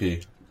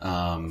spectroscopy,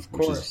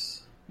 which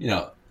is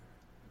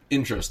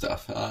intro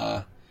stuff.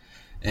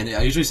 And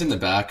I usually sit in the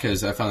back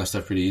because I found that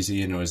stuff pretty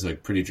easy and it was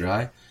like pretty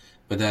dry.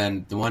 But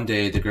then the one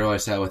day, the girl I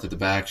sat with at the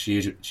back,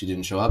 she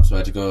didn't show up, so I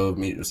had to go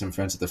meet with some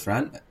friends at the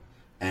front,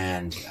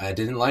 and I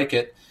didn't like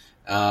it.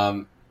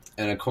 And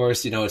of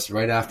course, it's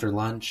right after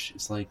lunch.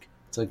 It's like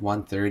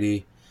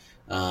 1:30.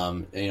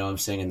 I'm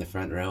sitting in the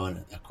front row, and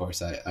of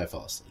course, I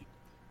fall asleep.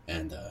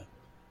 And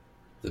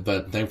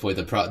but thankfully,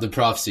 the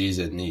prof sees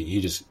it, and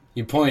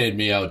he pointed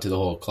me out to the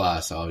whole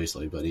class,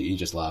 obviously, but he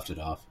just laughed it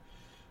off.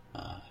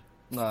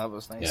 No, that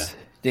was nice. Yeah.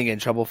 Didn't get in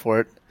trouble for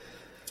it.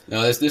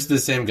 No, this is the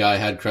same guy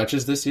had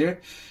crutches this year,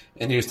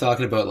 and he was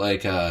talking about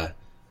like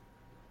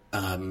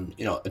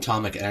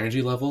atomic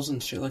energy levels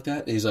and shit like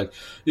that. And he's like,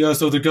 yeah,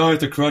 so the guy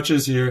with the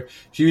crutches here,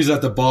 he's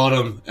at the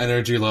bottom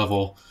energy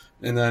level,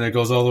 and then it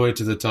goes all the way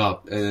to the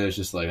top, and it's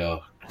just like,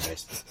 oh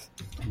Christ.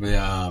 But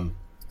yeah, I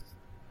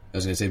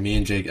was gonna say me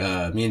and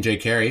Jay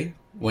Carey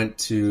went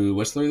to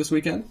Whistler this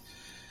weekend,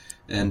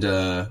 and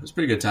it was a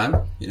pretty good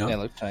time. Yeah, it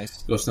looked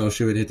nice. Go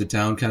snowshoeing, hit the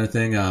town kind of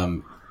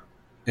thing.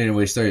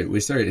 Anyway, we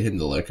started hitting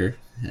the liquor,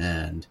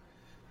 and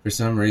for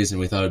some reason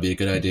we thought it'd be a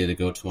good idea to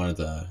go to one of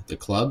the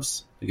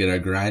clubs to get our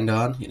grind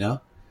on,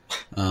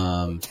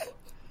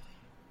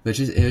 But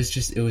it was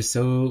just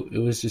so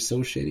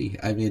shitty.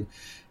 I mean,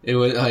 it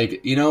was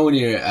like, when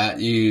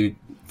you're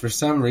for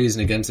some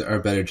reason against our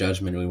better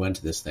judgment, we went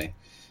to this thing,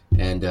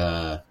 and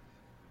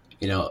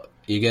you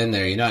get in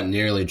there, you're not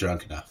nearly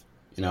drunk enough,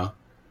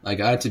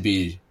 Like I had to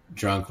be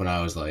drunk when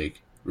I was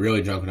like.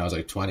 Really drunk when I was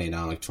like 20,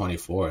 now I'm like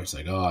 24. It's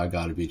like, oh, I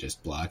gotta be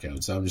just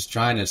blackout. So I'm just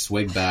trying to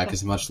swig back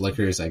as much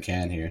liquor as I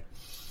can here.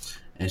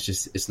 And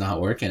it's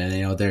not working.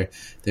 And,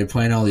 they're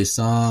playing all these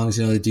songs,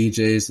 the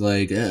DJ's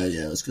like,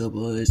 yeah, let's go,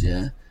 boys,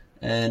 yeah.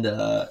 And,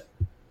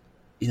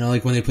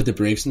 like when they put the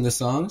breaks in the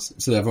songs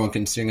so that everyone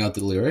can sing out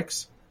the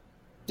lyrics.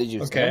 Did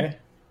you? Okay.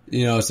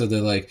 So they're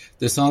like,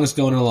 the song's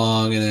going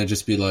along and then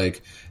just be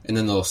like, and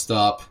then they'll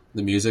stop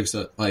the music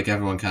so like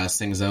everyone kind of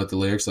sings out the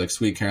lyrics like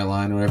Sweet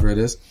Caroline or whatever it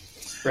is.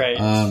 Right.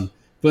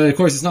 But of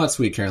course it's not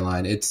Sweet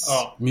Caroline. It's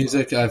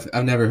music I've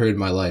never heard in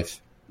my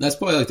life. That's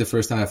probably like the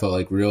first time I felt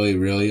like really,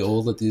 really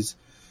old at these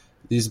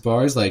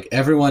bars. Like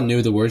everyone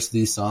knew the words to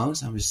these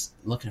songs. I was just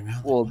looking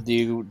around. Well, do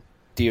you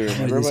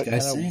remember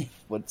say?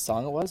 what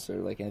song it was or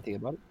like anything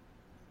about it?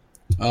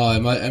 Oh, it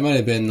might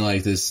have been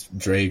like this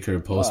Drake or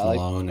Post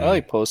Malone. I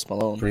like Post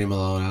Malone. Pre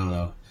Malone. I don't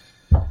know.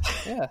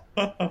 Yeah.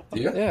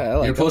 Yeah, I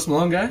like you're a Post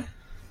Malone guy.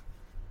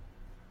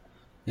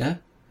 Yeah.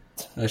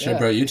 I should have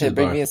brought you to the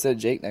bring bar. me instead of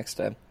Jake next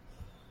time.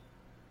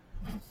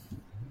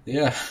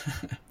 Yeah.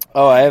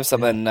 Oh, I have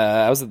something.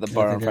 I was at the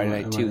bar I on think Friday I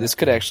night might too. have This to.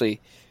 could actually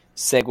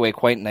segue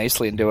quite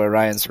nicely into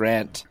Orion's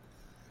rant.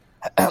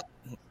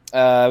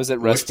 I was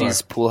at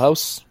Rusty's Pool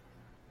House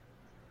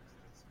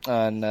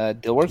on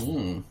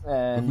Dilworth,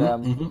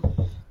 and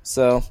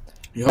so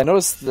Yep. I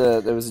noticed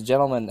there was a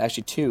gentleman,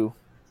 actually two,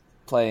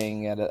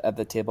 playing at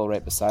the table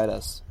right beside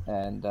us,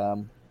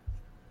 and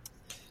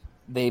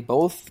they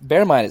both,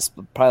 bear in mind it's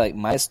probably like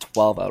minus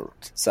 12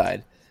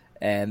 outside,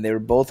 and they were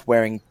both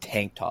wearing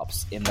tank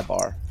tops in the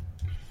bar.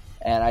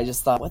 And I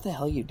just thought, what the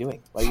hell are you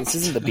doing? Like, this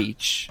isn't the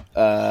beach.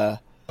 Like,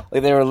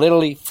 they were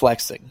literally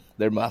flexing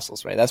their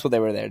muscles, right? That's what they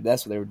were there.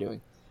 That's what they were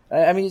doing.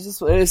 I mean,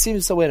 it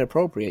seems so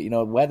inappropriate.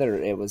 Weather,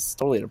 it was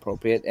totally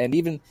inappropriate. And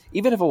even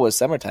if it was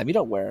summertime, you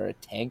don't wear a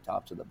tank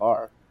top to the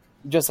bar.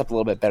 You dress up a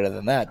little bit better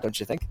than that, don't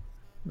you think?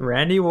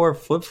 Randy wore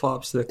flip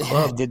flops to the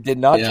club. did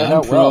not turn I'm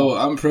out well.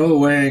 I'm pro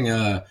wearing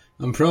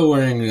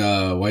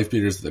wife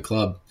beaters to the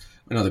club.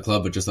 Not the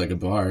club, but just like a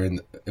bar,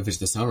 and if it's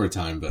the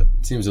summertime. But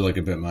it seems like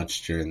a bit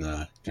much during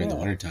the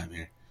wintertime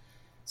here.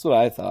 That's what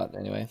I thought,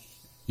 anyway.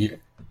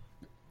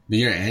 But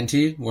you're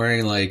anti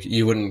wearing, like,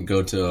 you wouldn't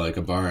go to like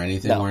a bar or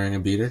anything No. wearing a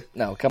beater?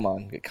 No, come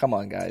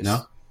on, guys.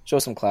 No? Show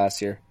some class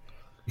here.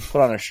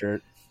 Put on a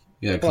shirt.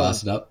 You gotta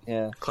class it up.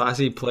 Yeah.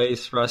 Classy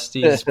place,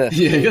 Rusty's. Yeah,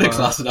 you gotta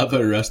class it up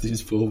at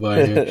Rusty's pool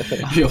bar here.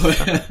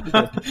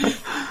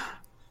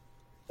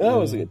 That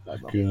was a good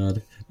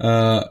time.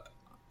 God.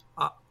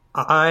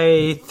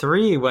 I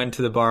went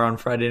to the bar on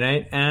Friday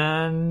night,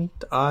 and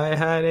I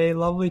had a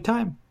lovely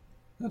time.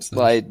 That's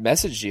Well, nice. I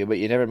messaged you, but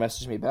you never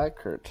messaged me back,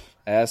 Kurt.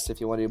 I asked if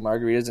you want to do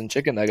margaritas and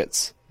chicken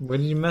nuggets. What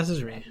did you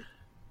message me?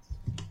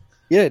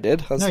 Yeah, I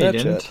did. On No, Snapchat. you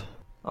didn't.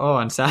 Oh,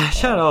 on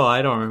Snapchat? Oh,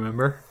 I don't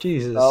remember.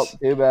 Jesus. Oh,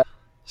 too bad.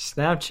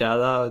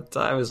 Snapchat,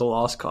 that was a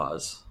lost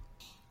cause.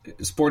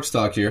 Sports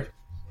talk here.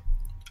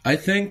 I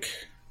think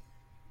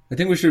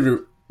we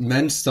should.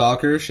 Men's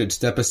soccer should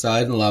step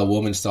aside and allow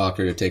women's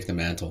soccer to take the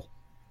mantle.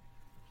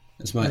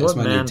 It's my What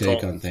new mantle?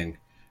 take on thing.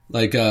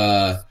 Like,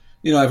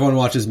 everyone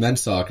watches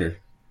men's soccer.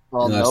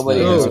 Well, And that's nobody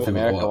the- in that's North what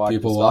America watches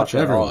people watch.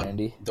 soccer at all, Everyone,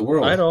 Randy. the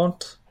world. I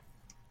don't.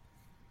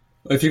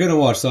 If you're gonna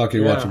watch soccer,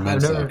 you're Yeah, watching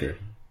men's I've never- soccer,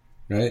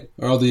 right?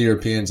 Or all the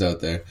Europeans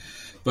out there.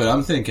 But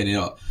I'm thinking,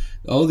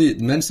 all the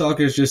men's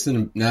soccer is just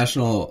not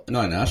national.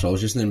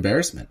 It's just an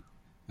embarrassment.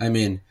 I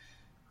mean,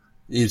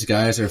 these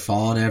guys are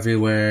falling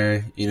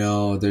everywhere.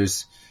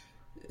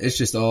 It's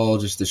just all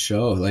just a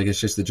show. Like, it's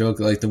just a joke.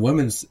 Like, the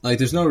women's, like,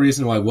 there's no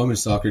reason why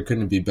women's soccer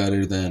couldn't be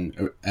better than,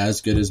 or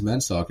as good as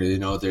men's soccer.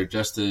 They're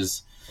just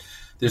as,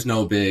 there's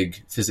no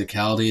big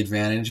physicality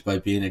advantage by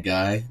being a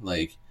guy.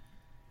 Like,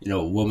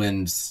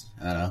 women's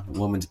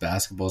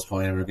basketball is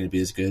probably never going to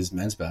be as good as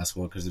men's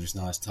basketball because they're just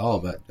not as tall.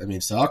 But, I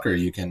mean, soccer,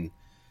 you can,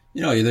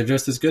 they're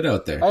just as good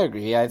out there. I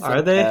agree. I think,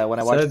 Are they? When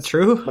I Is watch that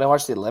true? When I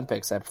watch the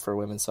Olympics, I prefer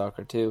women's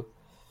soccer too.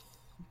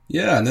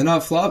 Yeah, and they're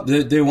not flop.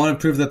 They want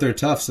to prove that they're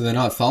tough, so they're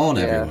not falling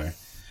Yeah. everywhere.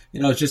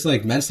 It's just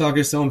like men's soccer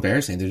is so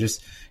embarrassing. They're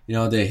just,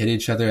 they hit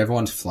each other.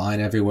 Everyone's flying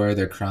everywhere.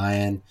 They're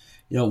crying.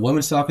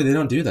 Women's soccer, they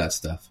don't do that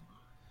stuff.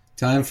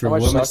 Time for How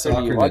much women's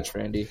soccer do you soccer. watch,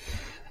 Randy?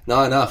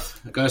 Not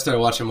enough. I gotta start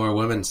watching more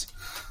women's.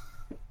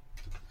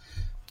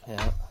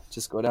 Yeah,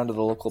 just go down to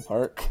the local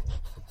park.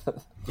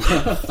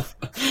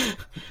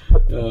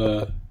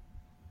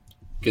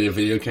 Get a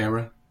video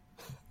camera.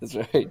 That's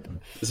right.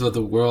 This is what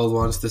the world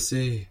wants to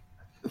see.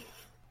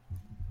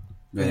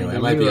 But anyway, I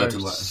You might be are out to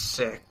lunch.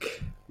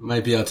 sick.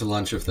 Might be out to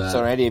lunch with that.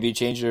 So, Randy, have you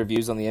changed your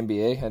views on the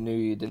NBA? I knew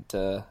you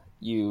didn't.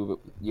 You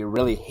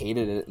really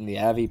hated it in the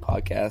Avi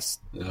podcast,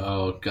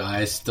 Oh,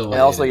 guys, still.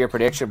 and also your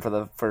prediction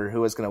for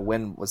who was going to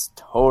win was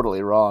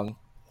totally wrong.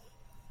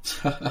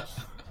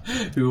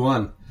 Who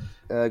won?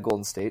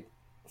 Golden State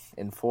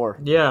in 4.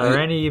 Yeah, Hey.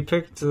 Randy, you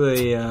picked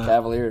the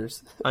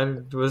Cavaliers.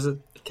 was it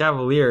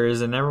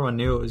Cavaliers, and everyone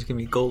knew it was going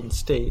to be Golden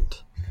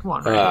State. Come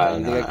on,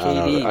 Randy. They got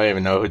KD. I don't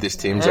even know who these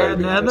teams are. To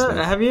be honest, man.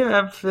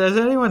 Has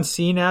anyone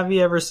seen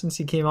Avi ever since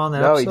he came on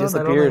that No, he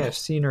episode? I don't disappeared. think I've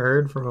seen or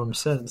heard from him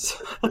since.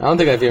 I don't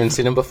think I've even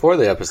seen him before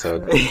the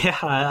episode. Yeah,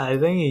 I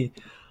think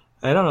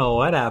I don't know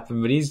what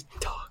happened, but he's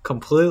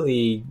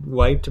completely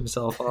wiped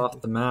himself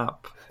off the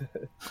map.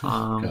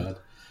 God.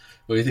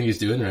 What do you think he's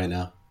doing right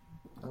now?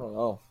 I don't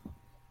know.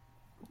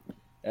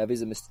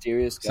 Avi's a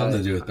mysterious guy.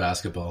 Something to do with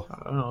basketball.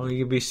 I don't know. He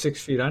could be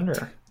 6 feet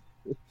under.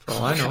 For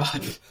all I know.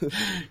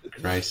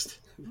 Christ.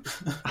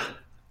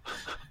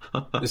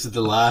 This is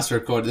the last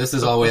record. This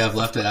is all we have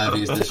left at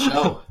Abby is this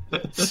show.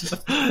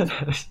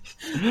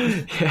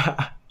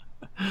 Yeah.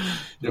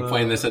 You're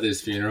playing this at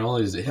his funeral?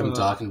 Is it him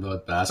talking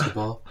about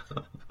basketball?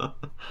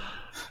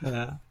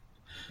 Yeah.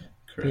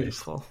 Christ.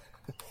 Beautiful.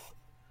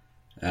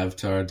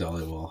 Avatar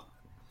Dollywall.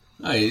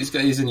 Oh,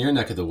 he's in your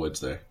neck of the woods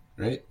there,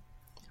 right?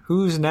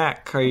 Whose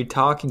neck are you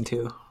talking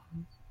to?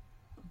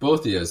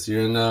 Both of you.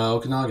 You're in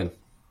Okanagan.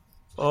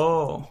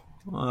 Oh,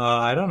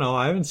 I don't know.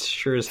 I haven't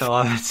sure as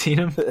hell haven't seen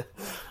him.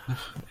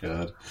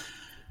 God.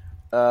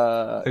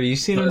 I'm Have you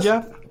seen him,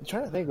 Jeff?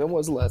 trying to think. When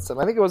was the last time?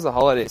 I think it was the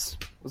holidays.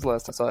 Was the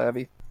last time I saw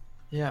Avi.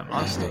 Yeah,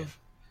 must have.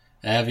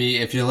 Abby,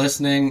 if you're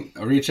listening,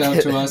 reach out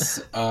to us.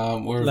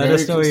 We're Let very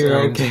us know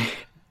you're concerned. okay.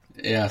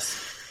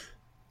 Yes.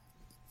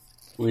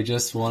 We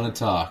just want to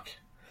talk.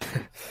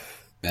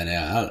 And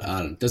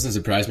yeah, it doesn't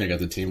surprise me I got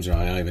the teams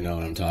wrong. I don't even know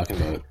what I'm talking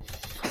about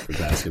for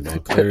basketball.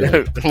 Clearly.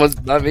 It was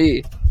not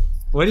me.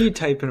 What are you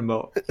typing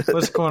about?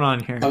 What's going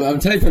on here? I'm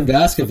typing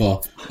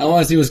basketball. I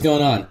want to see what's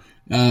going on.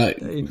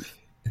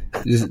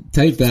 Just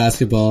type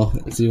basketball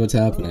and see what's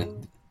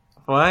happening.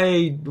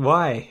 Why?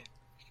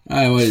 All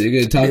right, what, you're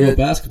going to talk about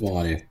basketball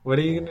on here. What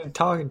are you going to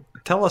talk?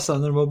 Tell us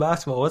something about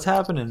basketball. What's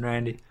happening,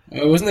 Randy?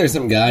 Wasn't there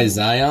some guy,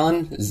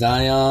 Zion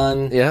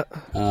Yeah,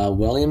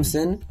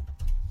 Williamson?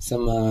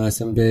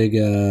 Some big,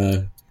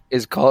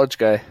 is a college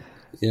guy.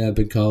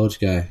 big college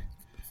guy.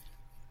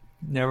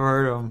 Never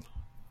heard of him.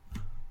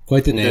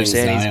 Quite the name, They're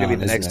saying Zion, he's going to be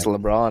the isn't next it? to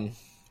LeBron.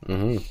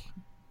 Mm-hmm.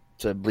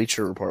 So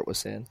Bleacher Report was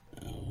saying.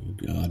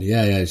 God,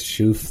 yeah, his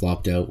shoe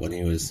flopped out when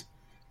he was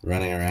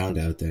running around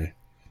out there.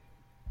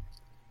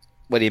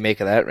 What do you make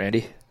of that,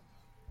 Randy?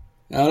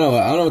 I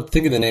don't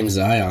think of the name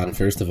Zion,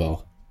 first of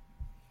all.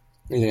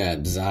 What do you think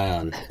of that?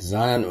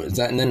 Zion,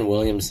 and then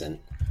Williamson.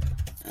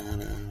 I don't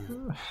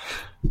know.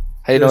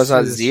 How do you know This it's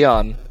not is-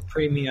 Zion?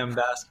 Premium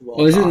basketball.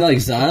 Well, isn't like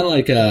Zion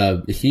like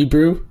a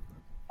Hebrew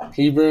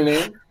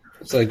name?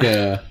 It's like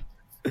Do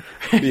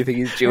you think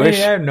he's Hey, Jewish? I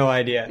have no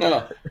idea.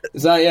 no,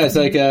 Zion. Yeah, it's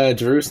like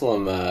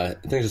Jerusalem. I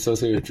think it's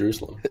associated with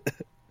Jerusalem.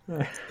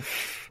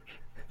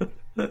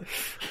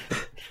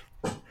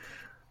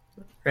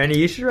 Randy,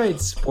 you should write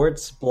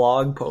sports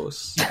blog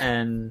posts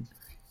and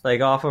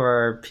like off of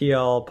our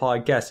PL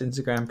podcast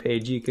Instagram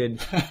page, you could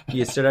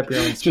start up your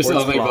own sports Just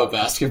something blog. about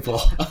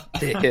basketball.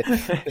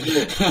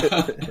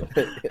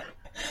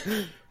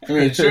 I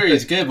mean, sure,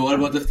 he's good, but what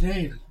about the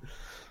team?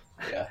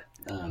 Yeah,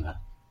 I don't know.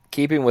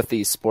 Keeping with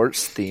the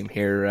sports theme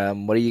here,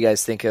 what do you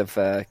guys think of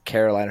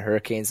Carolina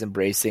Hurricanes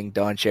embracing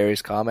Don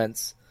Cherry's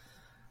comments?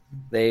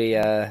 They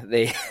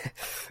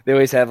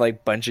always have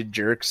like bunch of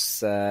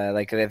jerks.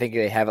 Like I think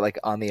they have it like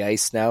on the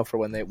ice now for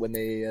when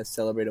they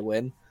celebrate a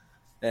win,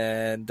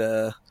 and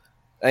I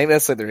think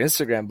that's like their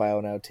Instagram bio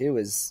now too,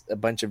 is a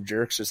bunch of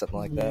jerks or something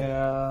like that.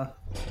 Yeah,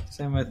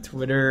 same with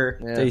Twitter.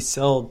 Yeah. They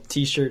sell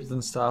T-shirts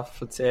and stuff.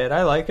 That's it.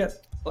 I like it.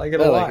 I like it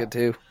a I lot. like it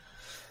too.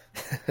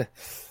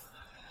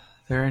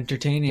 They're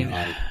entertaining.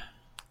 Don.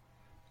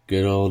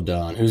 Good old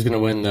Don. Who's gonna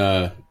win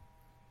the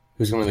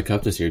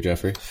cup this year,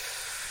 Jeffrey?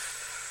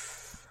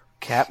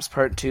 Caps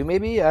part 2,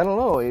 maybe? I don't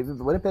know.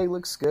 Winnipeg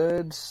looks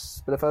good,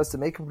 but if I was to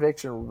make a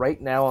prediction right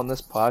now on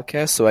this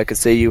podcast, so I could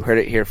say you heard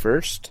it here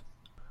first,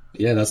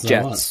 Yeah, that's not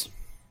Jets.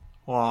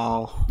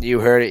 Wow. You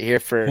heard it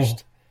here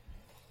first.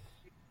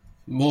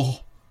 More.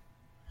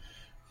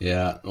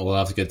 Yeah, we'll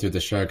have to get through the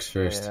Sharks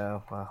first.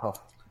 Yeah, wow.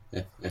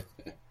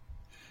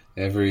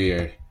 Every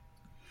year.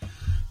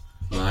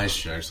 My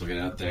Sharks will get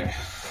out there.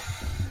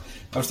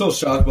 I'm still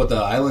shocked about the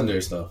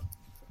Islanders, though.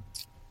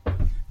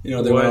 You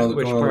know, they went all the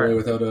way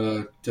without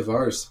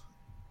Tavares.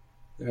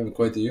 They're having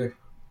quite the year.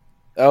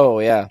 Oh,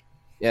 yeah.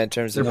 Yeah, in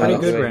terms of They're pretty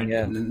how good doing, right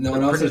yeah. now. No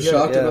one else is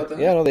shocked Yeah. about that?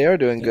 Yeah, no, they are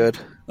doing good.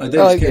 Like, they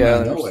I just like came the out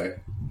of Islanders.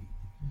 nowhere.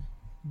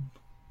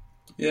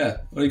 Yeah.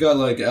 Well, you got,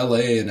 like,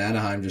 L.A. and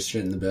Anaheim just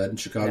shit in the bed, and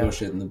Chicago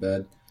shit in the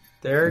bed.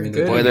 They're I mean,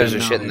 good. the Oilers now.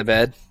 are shit in the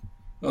bed.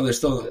 Oh, they're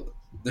still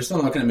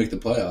not going to make the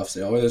playoffs.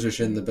 The Oilers are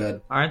shit in the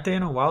bed. Aren't they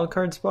in a wild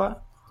card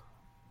spot?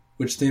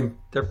 Which team?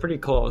 They're pretty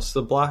close.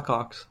 The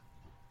Blackhawks.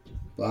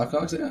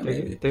 Blackhawks? Yeah,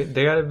 maybe.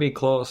 They got to be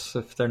close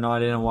if they're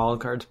not in a wild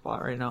card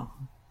spot right now.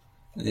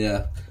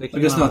 Yeah. They I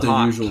came guess out not the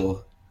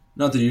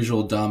hot.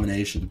 usual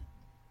domination.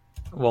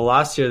 Well,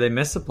 last year they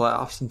missed the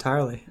playoffs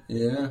entirely.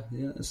 Yeah,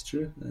 that's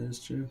true. That is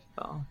true.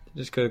 So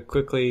they just got to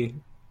quickly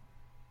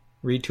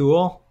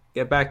retool,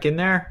 get back in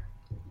there.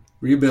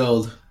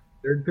 Rebuild.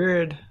 Third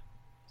period.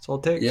 That's all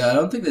it takes. Yeah, I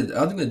don't think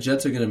the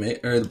Jets are going to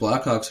make, or the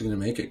Blackhawks are going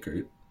to make it,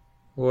 Kurt.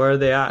 Where are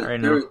they at right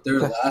now? They're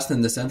last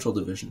in the Central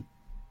Division.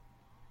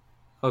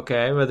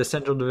 Okay, but the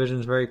Central Division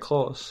is very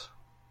close.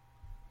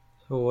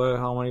 So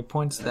how many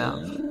points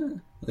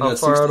down? They How got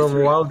far out of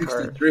 63 a wild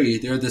card? 63.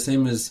 They're the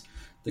same as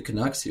the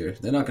Canucks here.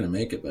 They're not going to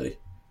make it, buddy.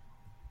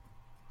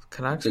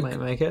 Canucks might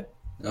make it.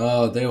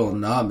 Oh, they will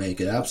not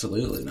make it.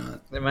 Absolutely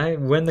not. They might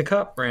win the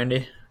cup,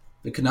 Randy.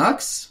 The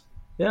Canucks?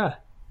 Yeah.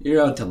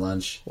 You're out to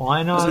lunch.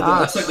 Why not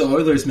That's us? like the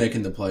Oilers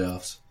making the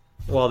playoffs.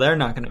 Well, they're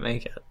not going to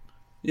make it.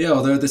 Yeah,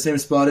 well, they're at the same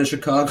spot as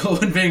Chicago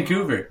and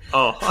Vancouver.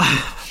 Oh.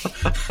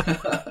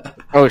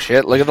 Oh,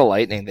 shit. Look at the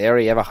Lightning. They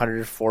already have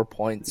 104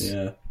 points.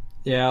 Yeah.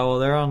 Yeah, well,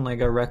 they're on like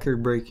a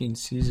record-breaking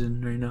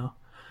season right now.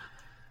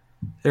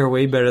 They're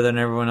way better than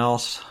everyone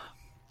else.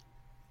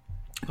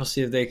 We'll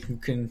see if they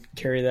can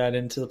carry that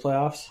into the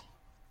playoffs.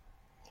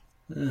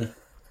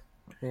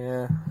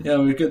 Yeah. Yeah,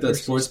 we get that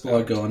sports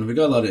blog going. We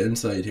got a lot of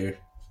insight here.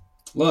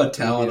 A lot of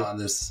talent on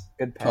this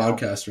Good panel.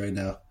 podcast right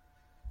now.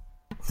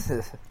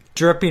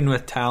 Dripping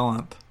with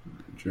talent.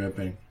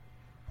 Dripping.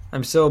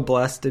 I'm so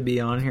blessed to be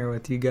on here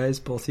with you guys,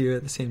 both of you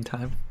at the same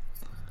time.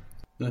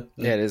 Yeah,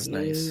 it is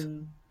nice.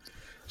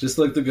 Just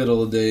like the good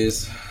old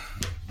days.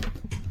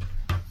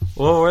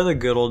 What were the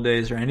good old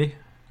days, Randy?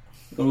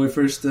 When we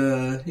first,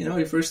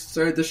 we first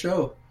started the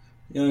show.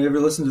 You ever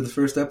listen to the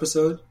first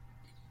episode?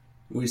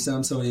 We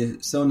sound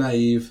so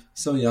naive,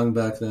 so young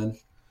back then.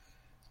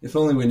 If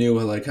only we knew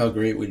how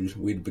great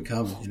we'd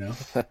become,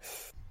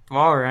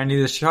 Wow, Randy,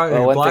 the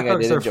Chicago Well, one thing I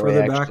Blackhawks did are enjoy,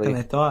 further back actually. than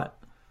I thought.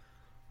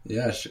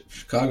 Yeah,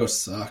 Chicago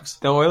sucks.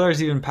 The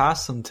Oilers even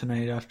passed them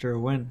tonight after a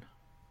win.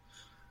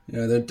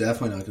 Yeah, they're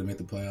definitely not going to make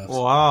the playoffs.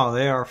 Wow,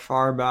 they are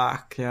far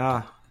back.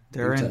 Yeah,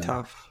 they're Big in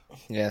time. tough.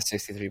 Yeah,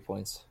 63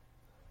 points.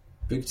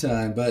 Big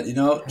time. But,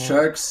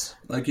 Sharks,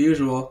 like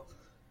usual,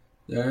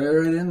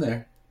 they're right in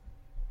there.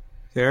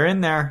 They're in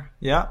there.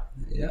 Yeah,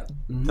 Yeah.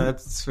 Mhm.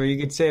 that's what you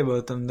could say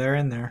about them. They're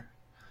in there.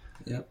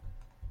 Yep.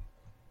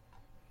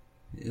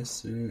 Yes,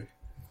 sir.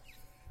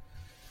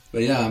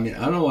 But yeah, I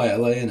don't know why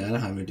LA and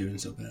Anaheim are doing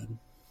so bad.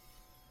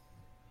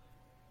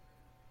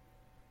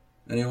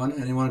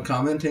 Anyone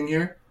commenting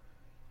here?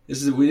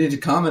 We need to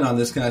comment on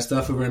this kind of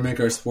stuff if we're gonna make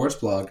our sports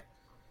blog.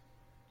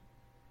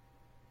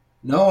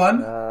 No one?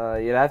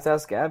 You'd have to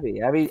ask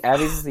Abby.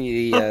 Abby's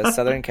the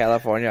Southern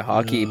California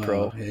hockey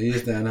pro. Yeah,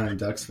 he's the Anaheim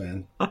Ducks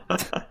fan.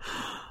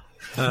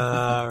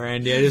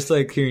 Randy, I just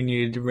like hearing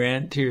you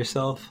rant to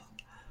yourself.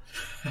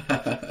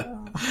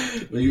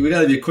 We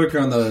gotta be quicker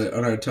on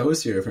our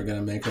toes here if we're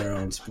gonna make our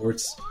own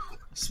sports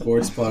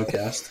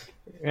podcast.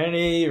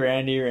 Randy.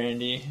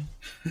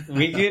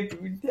 We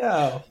could,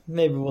 yeah,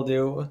 maybe we'll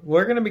do.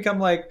 We're gonna become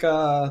like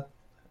Barstool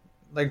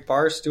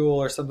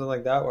or something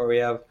like that, where we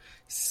have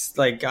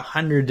like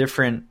 100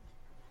 different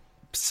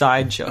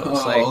sideshows. All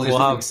these we'll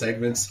different have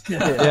segments.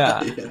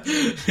 yeah.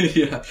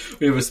 Yeah.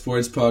 We have a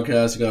sports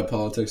podcast. We got a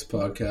politics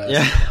podcast.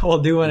 Yeah,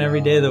 we'll do one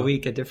every day of the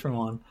week, a different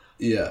one.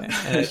 Yeah.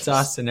 And it's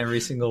us in every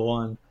single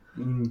one.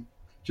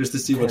 Just to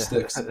see what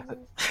sticks.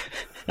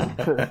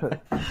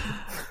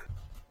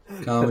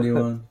 Comedy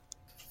one,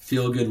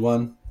 feel good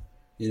one,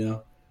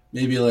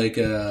 maybe like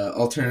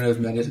alternative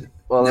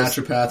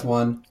naturopath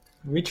one.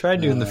 We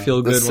tried doing the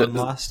feel good one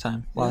last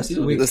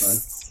week.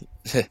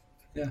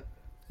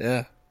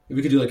 Yeah.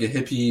 We could do like a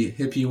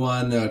hippie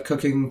one,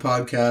 cooking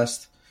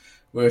podcast,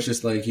 where it's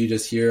just like you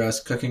just hear us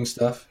cooking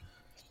stuff.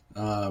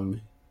 The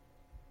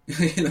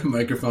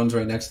microphone's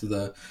right next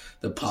to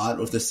the pot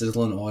with the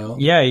sizzling oil.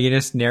 Yeah, you can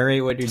just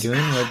narrate what you're doing,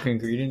 what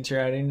ingredients you're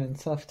adding and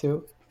stuff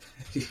too.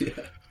 Yeah.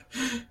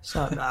 It's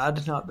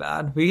not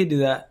bad. We could do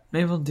that.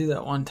 Maybe we'll do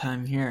that one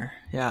time here.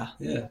 Yeah.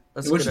 Yeah.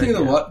 What do you think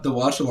of the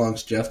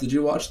watch-alongs, Jeff? Did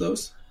you watch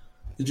those?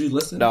 Did you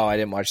listen? No, I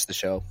didn't watch the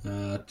show.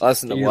 I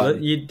listened to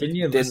one.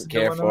 Didn't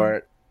care for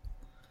it.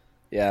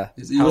 Yeah.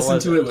 You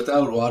listened to it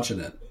without watching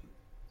it?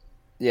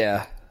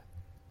 Yeah.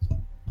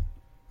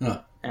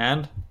 Huh.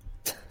 And?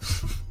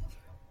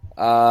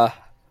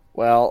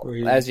 Well,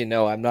 as you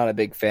know, I'm not a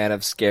big fan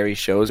of scary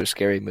shows or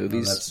scary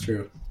movies. Oh, that's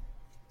true.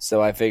 So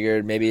I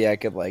figured maybe I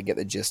could get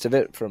the gist of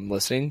it from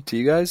listening to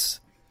you guys.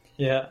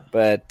 Yeah.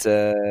 But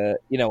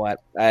you know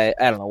what? I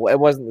don't know. It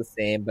wasn't the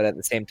same, but at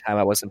the same time,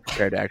 I wasn't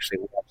prepared to actually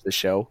watch the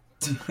show.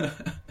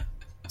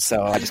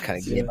 So I just kind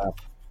of gave up.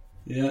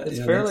 Yeah, it's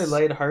fairly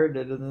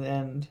lighthearted in the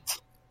end.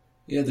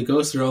 Yeah, the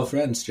ghosts are all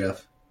friends,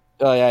 Jeff.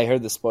 Oh yeah, I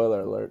heard the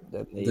spoiler alert.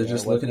 That they're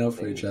just looking out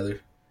for each other.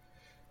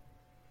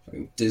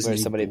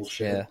 Disney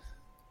bullshit. Yeah.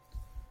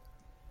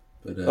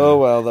 But, oh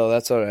well, though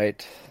that's all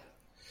right.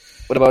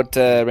 What about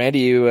Randy?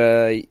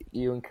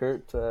 You and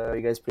Kurt, are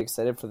you guys pretty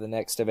excited for the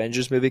next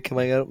Avengers movie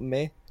coming out in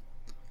May?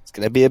 It's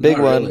gonna be a big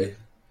one. Really.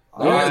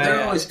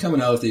 They're always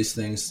coming out with these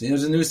things.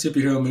 There's a new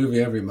superhero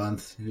movie every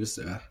month.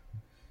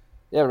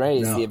 Yeah,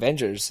 right. It's the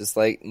Avengers. It's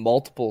like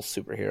multiple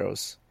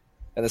superheroes,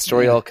 and the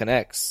story all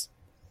connects.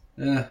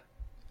 Yeah,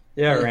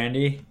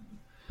 Randy.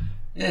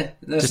 Yeah,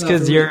 just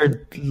because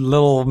your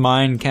little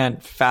mind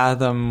can't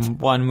fathom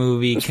one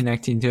movie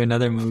connecting to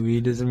another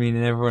movie doesn't mean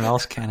that everyone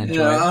else can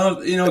enjoy it.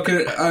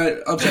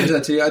 I'll change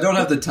that to you. I don't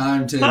have the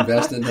time to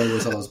invest into all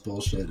this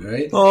bullshit,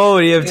 right? Oh,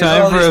 do you have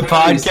time for a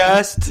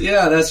podcast?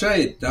 Yeah, that's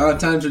right. I don't have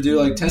time to do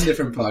like 10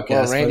 different podcasts.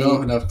 Well, Randy, I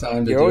don't have enough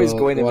time to always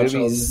going to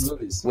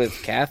movies with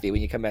Kathy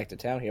when you come back to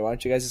town here. Why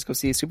don't you guys just go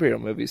see superhero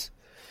movies?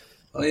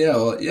 Oh,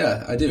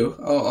 yeah, I do.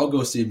 I'll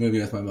go see a movie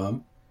with my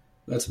mom.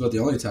 That's about the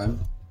only time.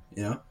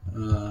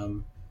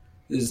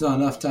 There's not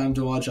enough time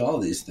to watch all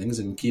these things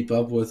and keep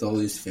up with all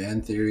these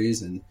fan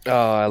theories and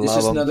it's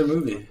just another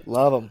movie.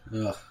 Love them.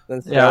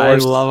 Yeah, I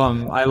love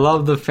them. I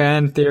love the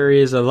fan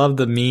theories. I love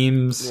the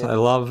memes. Yeah. I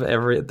love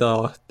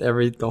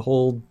the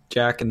whole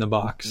Jack in the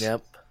Box.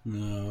 Yep.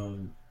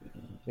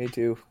 Me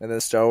too. And then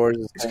Star Wars.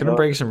 It's gonna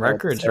break some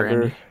records,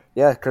 Randy.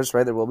 Yeah, Kurt's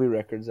right. There will be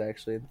records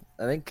actually.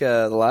 I think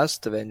the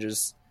last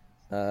Avengers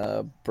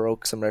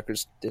broke some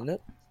records, didn't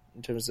it?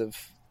 In terms of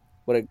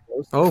what it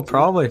goes. Oh,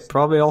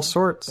 probably all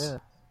sorts. Yeah.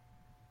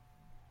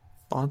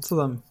 Lots of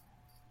them.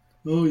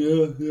 Oh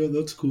yeah,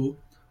 that's cool.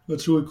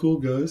 That's really cool,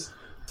 guys.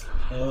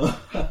 Yeah.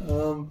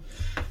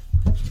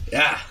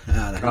 You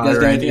guys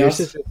got anything else?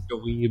 You're such a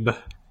dweeb.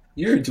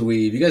 You're a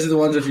dweeb. You guys are the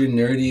ones with your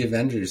nerdy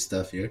Avengers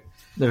stuff here.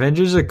 The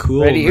Avengers are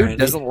cool. Randy, who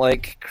doesn't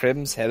like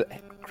Chris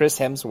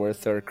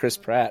Hemsworth or Chris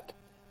Pratt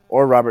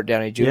or Robert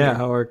Downey Jr.?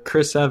 Yeah, or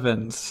Chris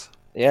Evans.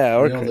 Yeah,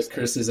 or all the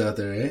Chris's out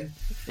there, eh?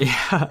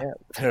 Yeah,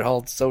 they're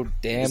all so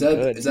damn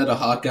good. Is that a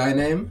hot guy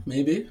name?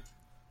 Maybe.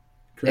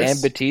 Chris?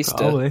 And Batista.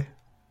 Probably.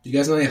 Do you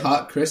guys know any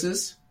hot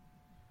Chris's?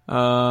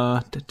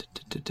 Or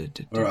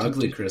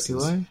ugly Chris's?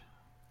 Do I?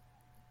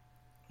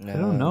 No, I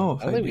don't know.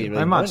 If I really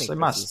I must. I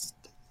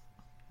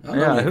don't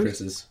know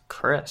Chris's.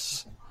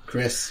 Chris.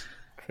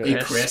 Hey,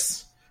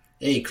 Chris.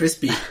 Hey,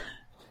 Crispy.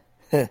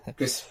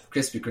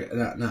 Crispy Chris.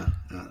 No.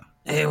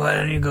 Hey, why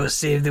don't you go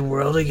save the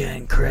world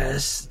again,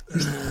 Chris?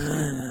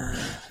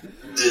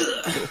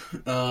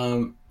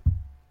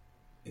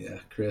 Yeah,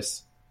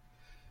 Chris.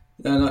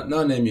 Not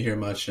a name you hear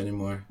much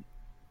anymore.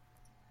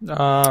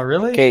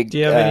 Really? Okay, do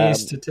you have any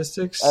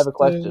statistics? I have a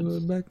question. To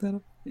back that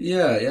up?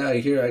 Yeah.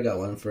 Here, I got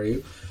one for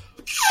you.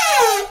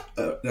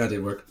 That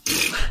didn't work.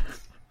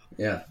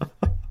 Yeah.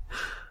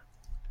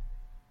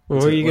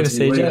 What were you going to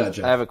say, Jeff?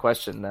 I have a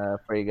question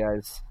for you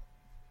guys.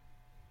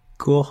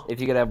 Cool.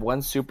 If you could have one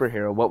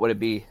superhero, what would it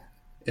be?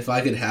 If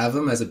I could have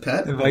him as a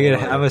pet? If I could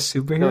have a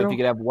superhero? No, if you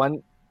could have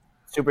one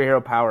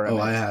superhero power.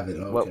 I have it.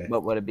 Okay.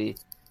 What would it be?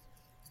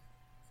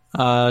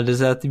 Does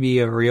that have to be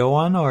a real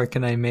one, or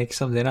can I make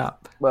something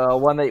up? Well,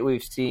 one that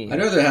we've seen. I'd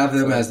rather have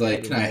them as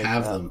like, can I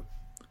have them?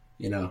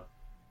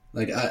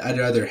 Like I'd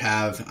rather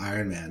have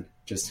Iron Man.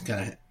 Just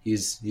kind of,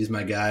 he's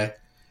my guy.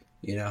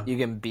 You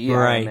can be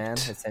Iron Man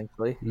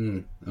essentially.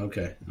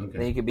 Okay.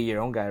 Then you could be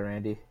your own guy,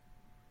 Randy.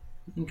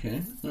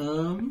 Okay.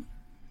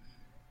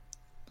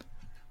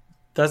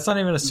 That's not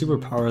even a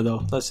superpower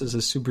though. That's just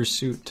a super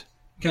suit.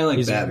 Kind of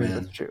like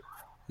Batman. That's true.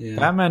 Yeah.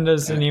 Batman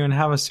doesn't even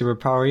have a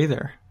superpower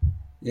either.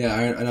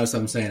 Yeah, I know. So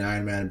I'm saying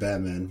Iron Man and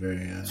Batman very.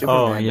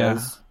 Superman yeah.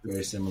 does.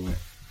 Very similar.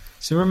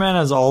 Superman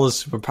has all the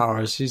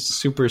superpowers. He's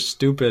super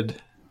stupid.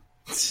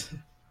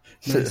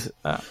 I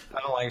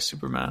don't like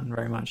Superman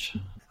very much.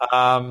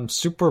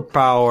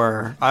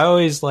 Superpower. I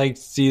always liked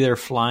either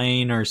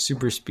flying or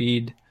super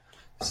speed.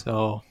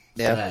 So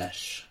Yeah.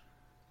 Flash.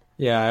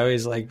 yeah, I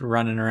always liked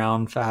running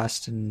around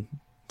fast and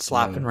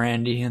slapping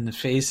Randy in the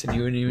face, and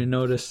you wouldn't even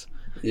notice.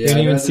 Yeah, You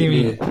didn't even see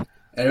me.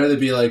 I'd rather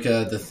be like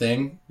the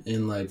Thing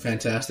in like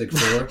Fantastic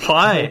Four.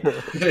 Why?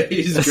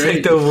 He's That's great.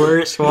 like the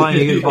worst one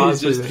you could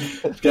possibly.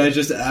 Guy's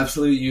just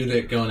absolute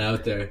unit going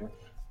out there.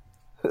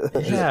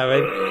 Yeah,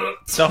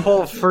 but the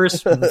whole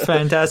first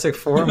Fantastic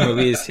Four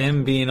movie is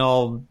him being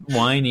all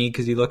whiny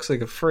because he looks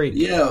like a freak.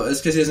 Yeah, it's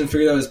because he hasn't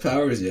figured out his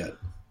powers yet.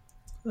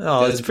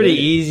 Oh, That's it's pretty great.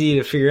 easy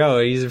to figure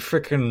out. He's a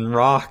freaking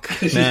rock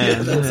man.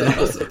 Yeah, that's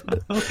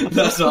awesome.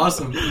 That's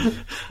awesome.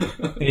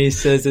 And he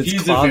says it's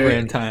He's a very-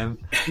 clobbering time.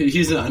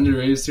 He's an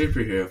underrated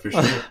superhero for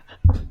sure.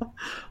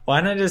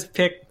 Why not just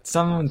pick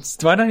someone?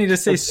 Why don't you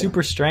just say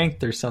super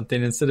strength or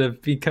something instead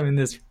of becoming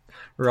this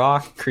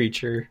rock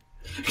creature?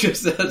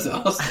 Because that's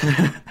awesome.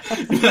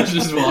 Not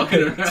just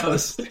walking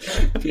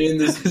around being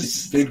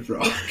this big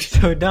rock.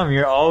 So dumb.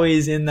 You're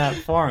always in that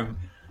form.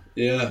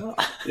 Yeah,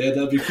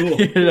 that'd be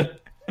cool.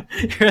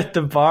 You're at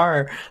the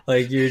bar,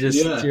 like you're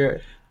just. Yeah.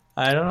 You're.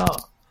 I don't know.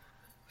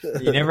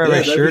 You never have Yeah,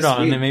 a that'd be shirt on,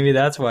 sweet. and maybe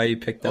that's why you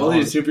picked them All on.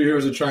 these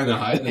superheroes are trying to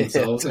hide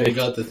themselves, and you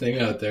got the Thing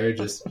out there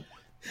just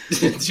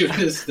doing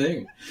his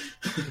thing.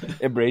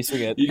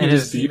 Embracing it. You can And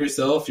just his- be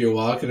yourself. You're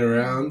walking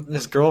around.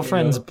 His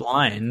girlfriend's You know?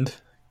 blind.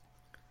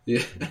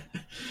 Yeah,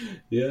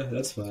 yeah,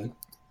 that's fine.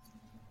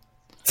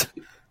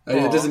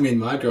 It doesn't mean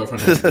my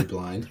girlfriend has to be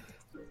blind.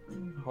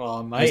 Well, it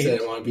I might. say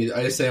I want to be.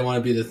 I just say I want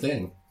to be the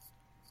Thing.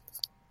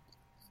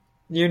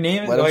 Your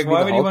name is Why don't like, you be why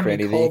the would you Hulk, want to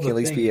Randy? be Then you called can the at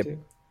least Thing, be a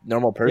too?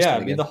 normal person Yeah,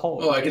 be again. the Hulk.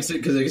 Oh, I can say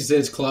because I can say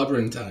it's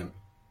clobbering time.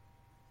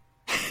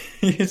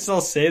 You can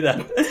still say that.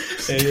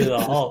 Maybe the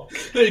Hulk.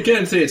 No, you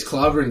can't say it's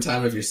clobbering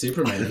time if you're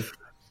Superman.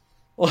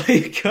 Well,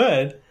 you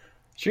could.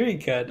 Sure, you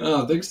could. I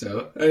don't think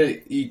so.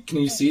 Can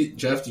you see,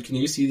 Jeff? Can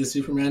you see the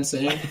Superman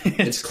saying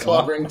it's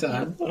clobbering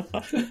time?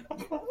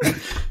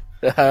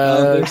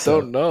 think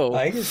so. Don't know.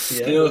 I can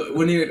see it. You know,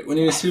 when you're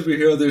a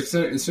superhero, there's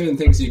certain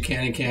things you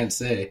can and can't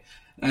say.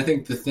 And I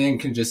think the Thing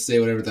can just say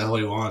whatever the hell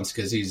he wants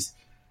because he's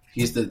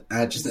just an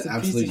piece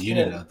absolute of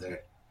unit shit. out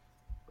there.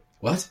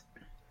 What?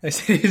 I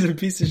said he's a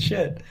piece of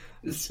shit.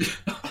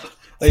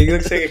 Like, he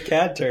looks like a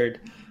cat turd.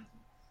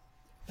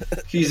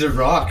 He's a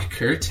rock,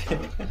 Kurt.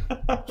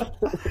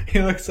 He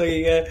looks like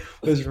he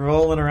was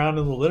rolling around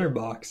in the litter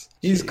box.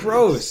 He's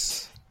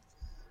gross.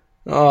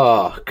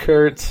 Oh,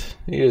 Kurt,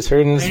 he was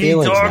hurting his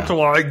feelings now.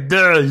 like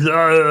this.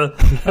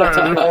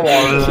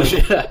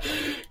 Yeah.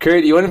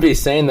 Kurt, you wouldn't be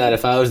saying that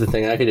if I was the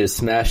Thing. I could just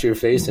smash your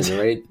face in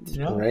right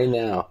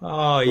now. Oh,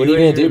 What are you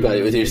gonna do about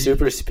it with your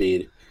super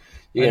speed?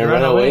 You gonna I'd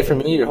run run away away. from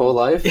me your whole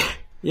life?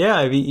 Yeah,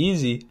 it'd be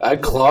easy.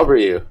 I'd clobber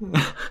you.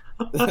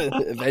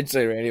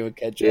 Eventually, Randy would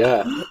catch you.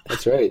 Yeah,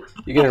 that's right.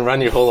 You gonna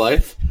run your whole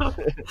life?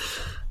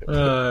 You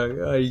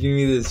give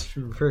me this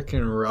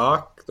freaking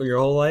rock your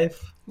whole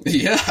life?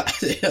 Yeah,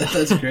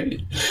 that's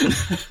great.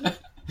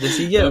 Does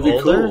he get That'd be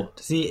older? cool.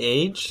 Does he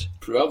age?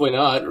 Probably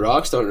not.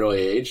 Rocks don't really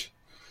age.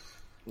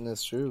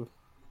 That's true.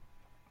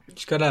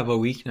 He's got to have a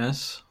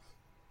weakness.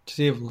 Does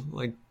he have,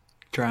 like,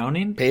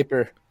 drowning?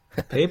 Paper.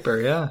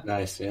 Paper, yeah.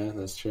 Nice, yeah,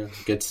 that's true.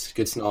 Gets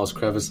in all his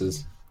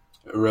crevices.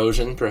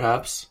 Erosion,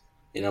 perhaps.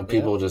 You know,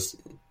 people just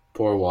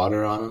pour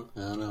water on him. I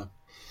don't know.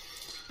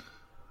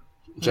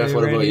 Jeff, Hey,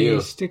 what about Randy,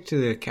 you? Stick to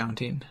the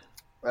accounting.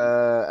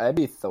 I'd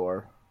be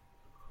Thor.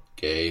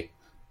 Gay.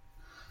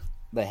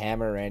 The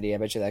hammer, Randy. I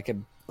bet you that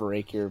could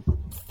break your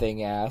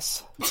Thing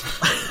ass.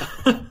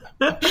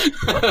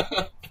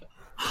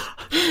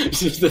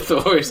 Just the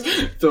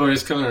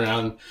Thor's coming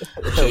around,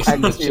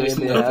 chasing Whack you in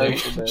the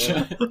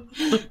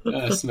the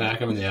thing. Smack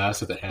him in the ass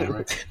with a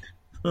hammer.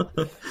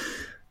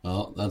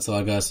 Well, that's all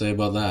I gotta say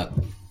about that.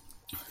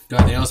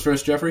 Got anything else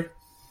first, Jeffrey?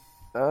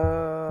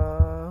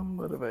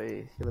 What have I?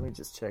 Here, let me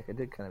just check. I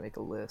did kind of make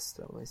a list.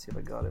 Let me see if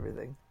I got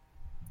everything.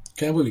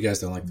 Can't believe you guys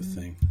don't like the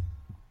Thing.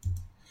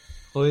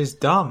 Well, he's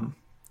dumb.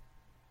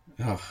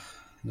 Oh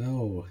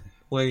no!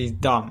 Well, he's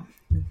dumb.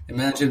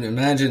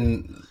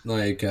 Imagine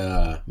like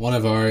one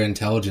of our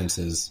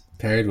intelligences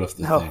paired with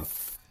the No. Thing.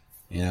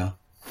 You know,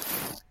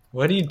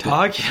 What are you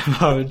talking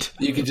about?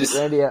 you could just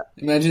Randy,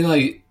 imagine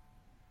like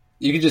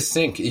you could just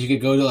sink. You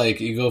could go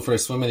to you go for a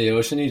swim in the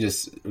ocean. You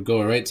just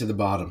go right to the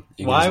bottom.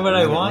 You can Why just would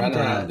I run want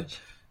around. that?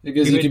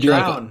 Because You you could could be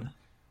like, drown.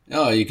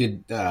 oh, you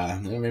could.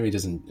 Maybe it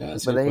doesn't.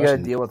 That's a but good then you got to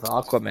question. deal with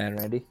Aquaman,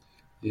 Randy.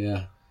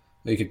 Yeah,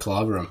 you could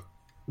clobber him.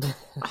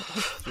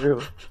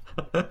 True.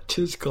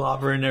 Just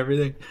clobbering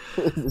everything.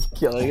 Just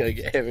killing like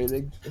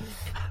everything.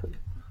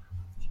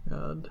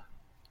 God.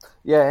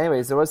 Yeah.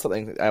 Anyways, there was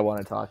something I want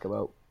to talk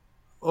about.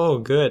 Oh,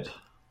 good.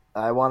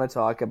 I want to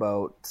talk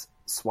about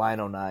Swine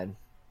 09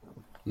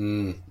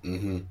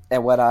 Mm-hmm.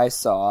 and what I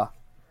saw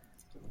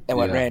and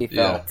what Yeah, Randy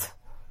yeah. felt.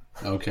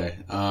 Okay.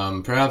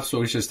 Perhaps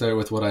we should start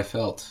with what I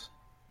felt.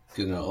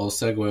 You know, I'll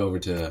segue over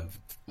to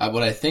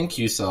what I think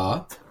you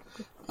saw.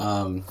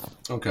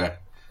 Okay.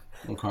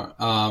 It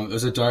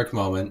was a dark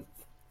moment.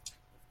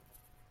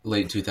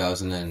 Late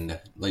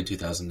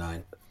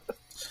 2009.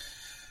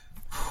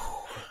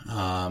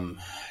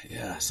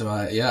 Yeah. So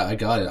I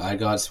got it. I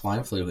got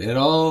swine flu. It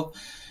all.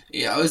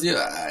 Yeah,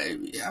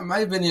 I might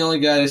have been the only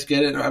guy to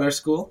get it at our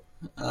school.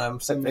 I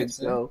think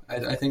so.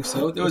 I think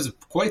so. There was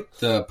quite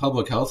the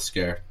public health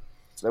scare.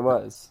 There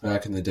was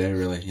back in the day,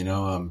 really.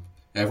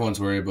 Everyone's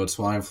worried about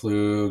swine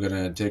flu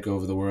gonna take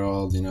over the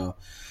world. And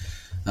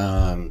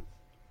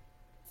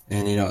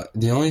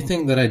the only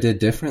thing that I did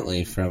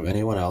differently from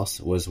anyone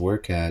else was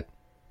work at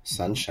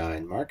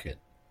Sunshine Market.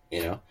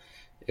 It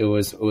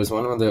was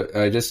one of the.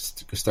 I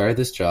just started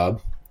this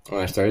job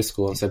when I started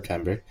school in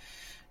September,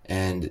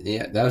 and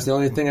that was the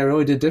only thing I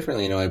really did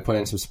differently. I put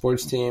in some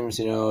sports teams,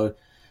 but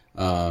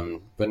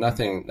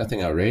nothing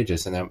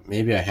outrageous. And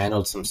maybe I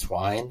handled some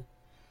swine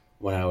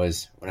when I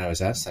was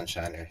at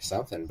Sunshine or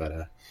something.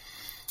 But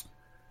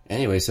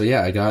anyway, so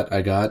I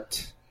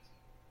got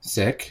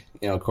sick.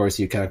 Of course,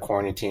 you kind of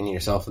quarantine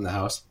yourself in the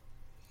house,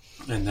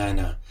 and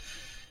then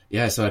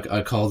so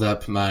I called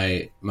up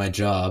my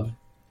job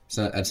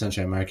at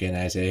Sunshine Market, and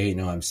I said, hey,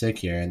 I'm sick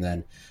here. And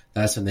then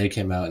that's when they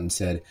came out and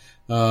said,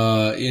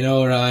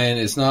 Ryan,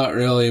 it's not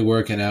really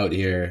working out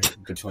here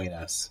between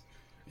us.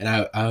 And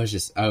I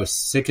was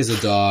sick as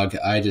a dog.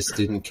 I just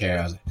didn't care.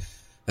 I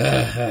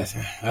was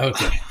like,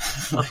 okay.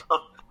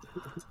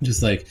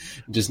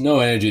 just no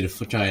energy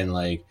to try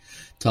and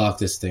talk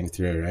this thing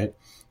through, right?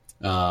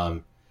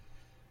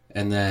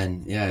 And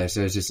then,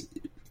 so it's just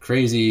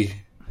crazy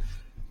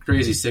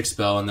sick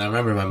spell. And I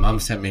remember my mom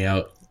sent me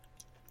out.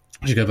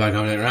 She got back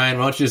home and Ryan,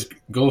 why don't you just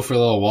go for a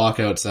little walk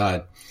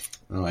outside?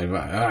 I'm like, all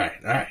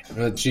right.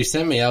 But she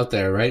sent me out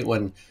there right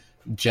when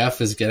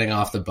Jeff is getting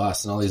off the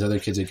bus and all these other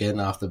kids are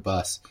getting off the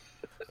bus.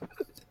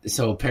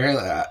 So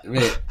apparently, I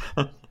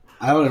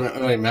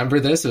don't remember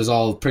this. It was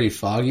all pretty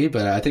foggy,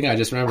 but I think I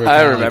just remember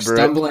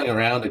stumbling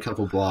around a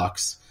couple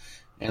blocks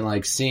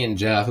and seeing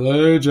Jeff.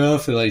 Hey,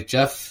 Jeff! And,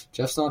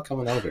 Jeff's not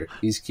coming over.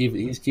 He's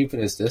keeping his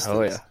distance.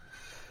 Oh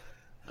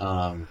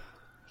yeah.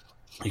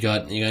 You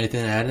got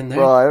anything to add in there?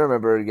 Well, I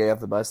remember getting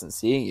off the bus and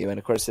seeing you, and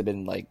of course, it'd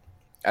been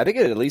I think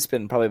it had at least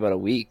been probably about a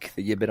week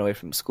that you'd been away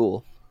from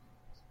school.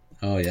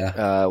 Oh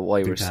yeah. While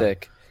you were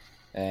sick,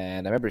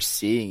 and I remember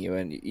seeing you,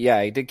 and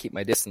I did keep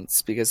my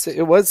distance because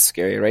it was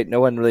scary, right? No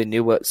one really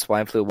knew what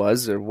swine flu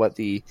was or what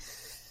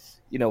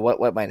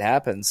what might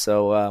happen.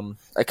 So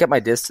I kept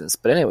my distance.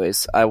 But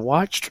anyways, I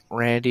watched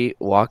Randy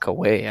walk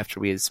away after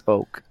we had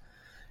spoke,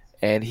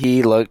 and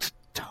he looked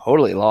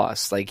totally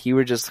lost. You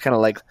were just kind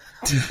of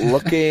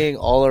looking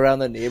all around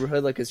the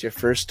neighborhood like it's your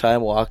first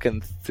time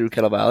walking through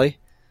Kettle Valley.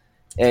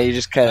 And you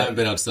just kind of... I haven't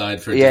been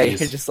outside for days.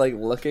 You're just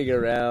looking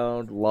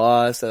around,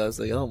 lost. And I was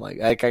like, oh my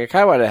God. I kind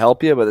of wanted to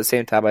help you, but at the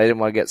same time, I didn't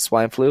want to get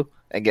swine flu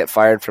and get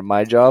fired from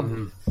my job.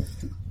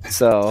 Mm-hmm.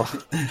 So...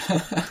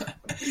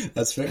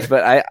 That's fair.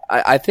 But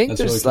I think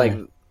there's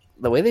really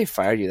the way they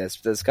fired you,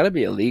 that's got to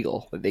be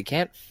illegal. They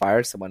can't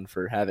fire someone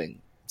for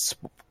having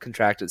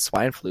contracted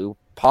swine flu,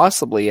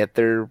 possibly at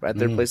their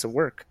place of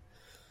work.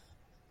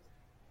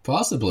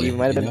 Possibly. You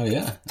might have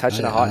been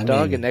touching a hot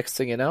dog, and next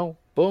thing you know,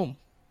 boom.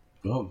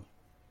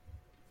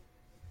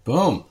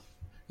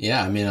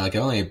 Yeah, I've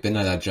only been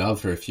at that job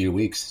for a few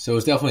weeks, so it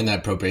was definitely in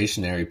that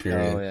probationary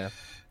period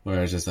where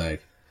I was just I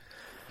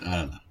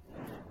don't know.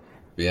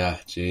 But yeah,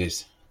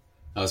 geez.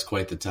 That was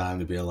quite the time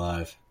to be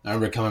alive. I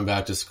remember coming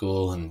back to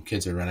school and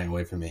kids were running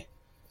away from me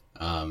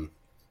in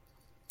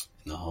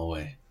the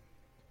hallway.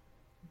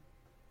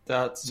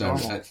 That's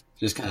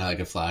just kind of like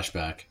a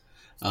flashback.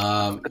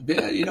 But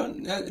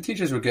the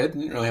teachers were good.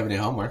 Didn't really have any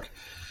homework.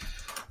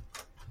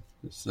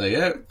 It's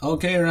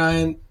okay,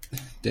 Ryan,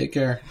 take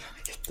care.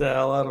 Get the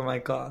hell out of my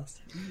class.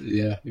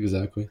 Yeah,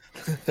 exactly.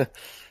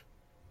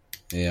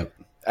 Yep.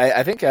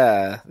 I think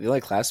the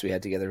only class we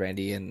had together,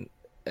 Randy, and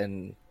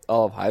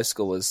all of high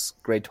school was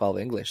grade 12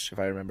 English, if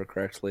I remember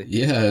correctly.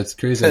 Yeah, it's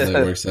crazy how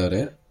that works out,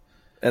 eh?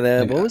 And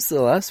then what was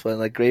the last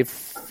one? Grade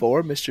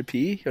 4, Mr.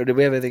 P? Or did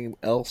we have anything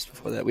else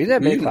before that? We didn't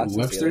have many classes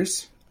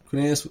Webster's?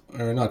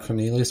 Not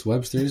Cornelius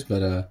Webster's,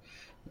 but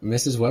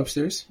Mrs.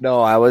 Webster's?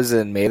 No, I was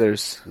in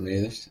Mathers.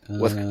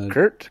 With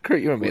Kurt?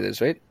 Kurt, you were in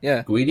Mathers, right?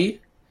 Yeah. Guidi?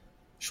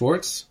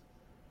 Schwartz?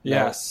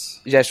 Yes.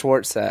 Yeah,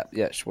 Schwartz,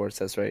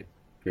 that's right.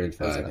 Grade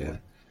 5, yeah.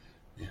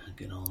 Yeah,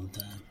 good old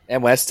time.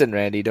 And Weston,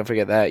 Randy, don't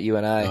forget that, you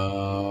and I.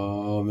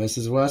 Oh,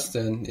 Mrs.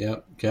 Weston,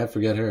 yep, can't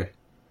forget her.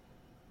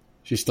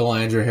 She stole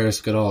Andrew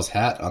Harris Goodall's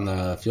hat on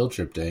the field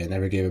trip day and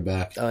never gave it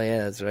back. Oh,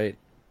 yeah, that's right.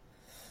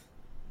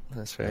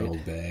 That's right. That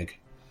old bag.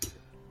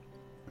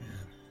 Man.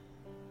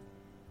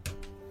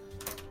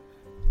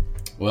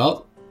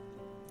 Well,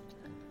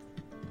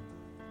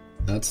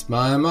 that's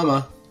my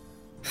mama,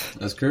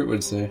 as Kurt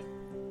would say.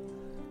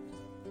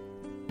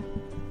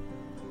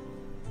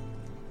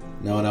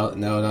 No,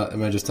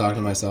 am I just talking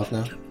to myself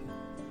now?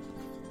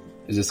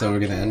 Is this how we're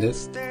gonna end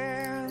it?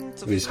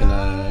 We're just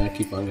gonna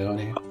keep on going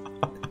here.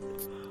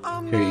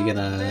 Here, you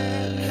gonna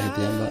hit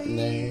the end button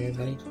there,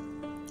 buddy?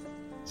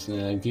 Just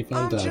keep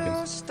on talking.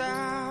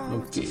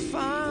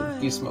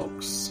 Okay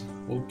smokes.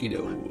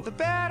 Okie-do. The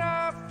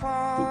better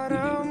part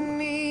of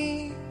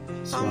me.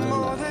 I'm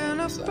more than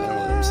a So I don't know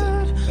what I'm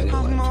saying. bird.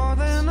 I'm more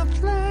than a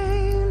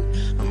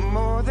plane. I'm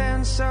more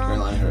than Carolina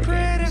some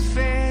pretty Hurricanes.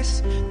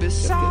 face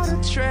beside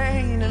a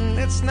train, and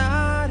it's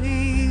not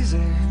easy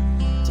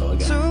That's all I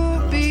got. I don't know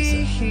to what to be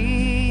say.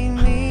 here.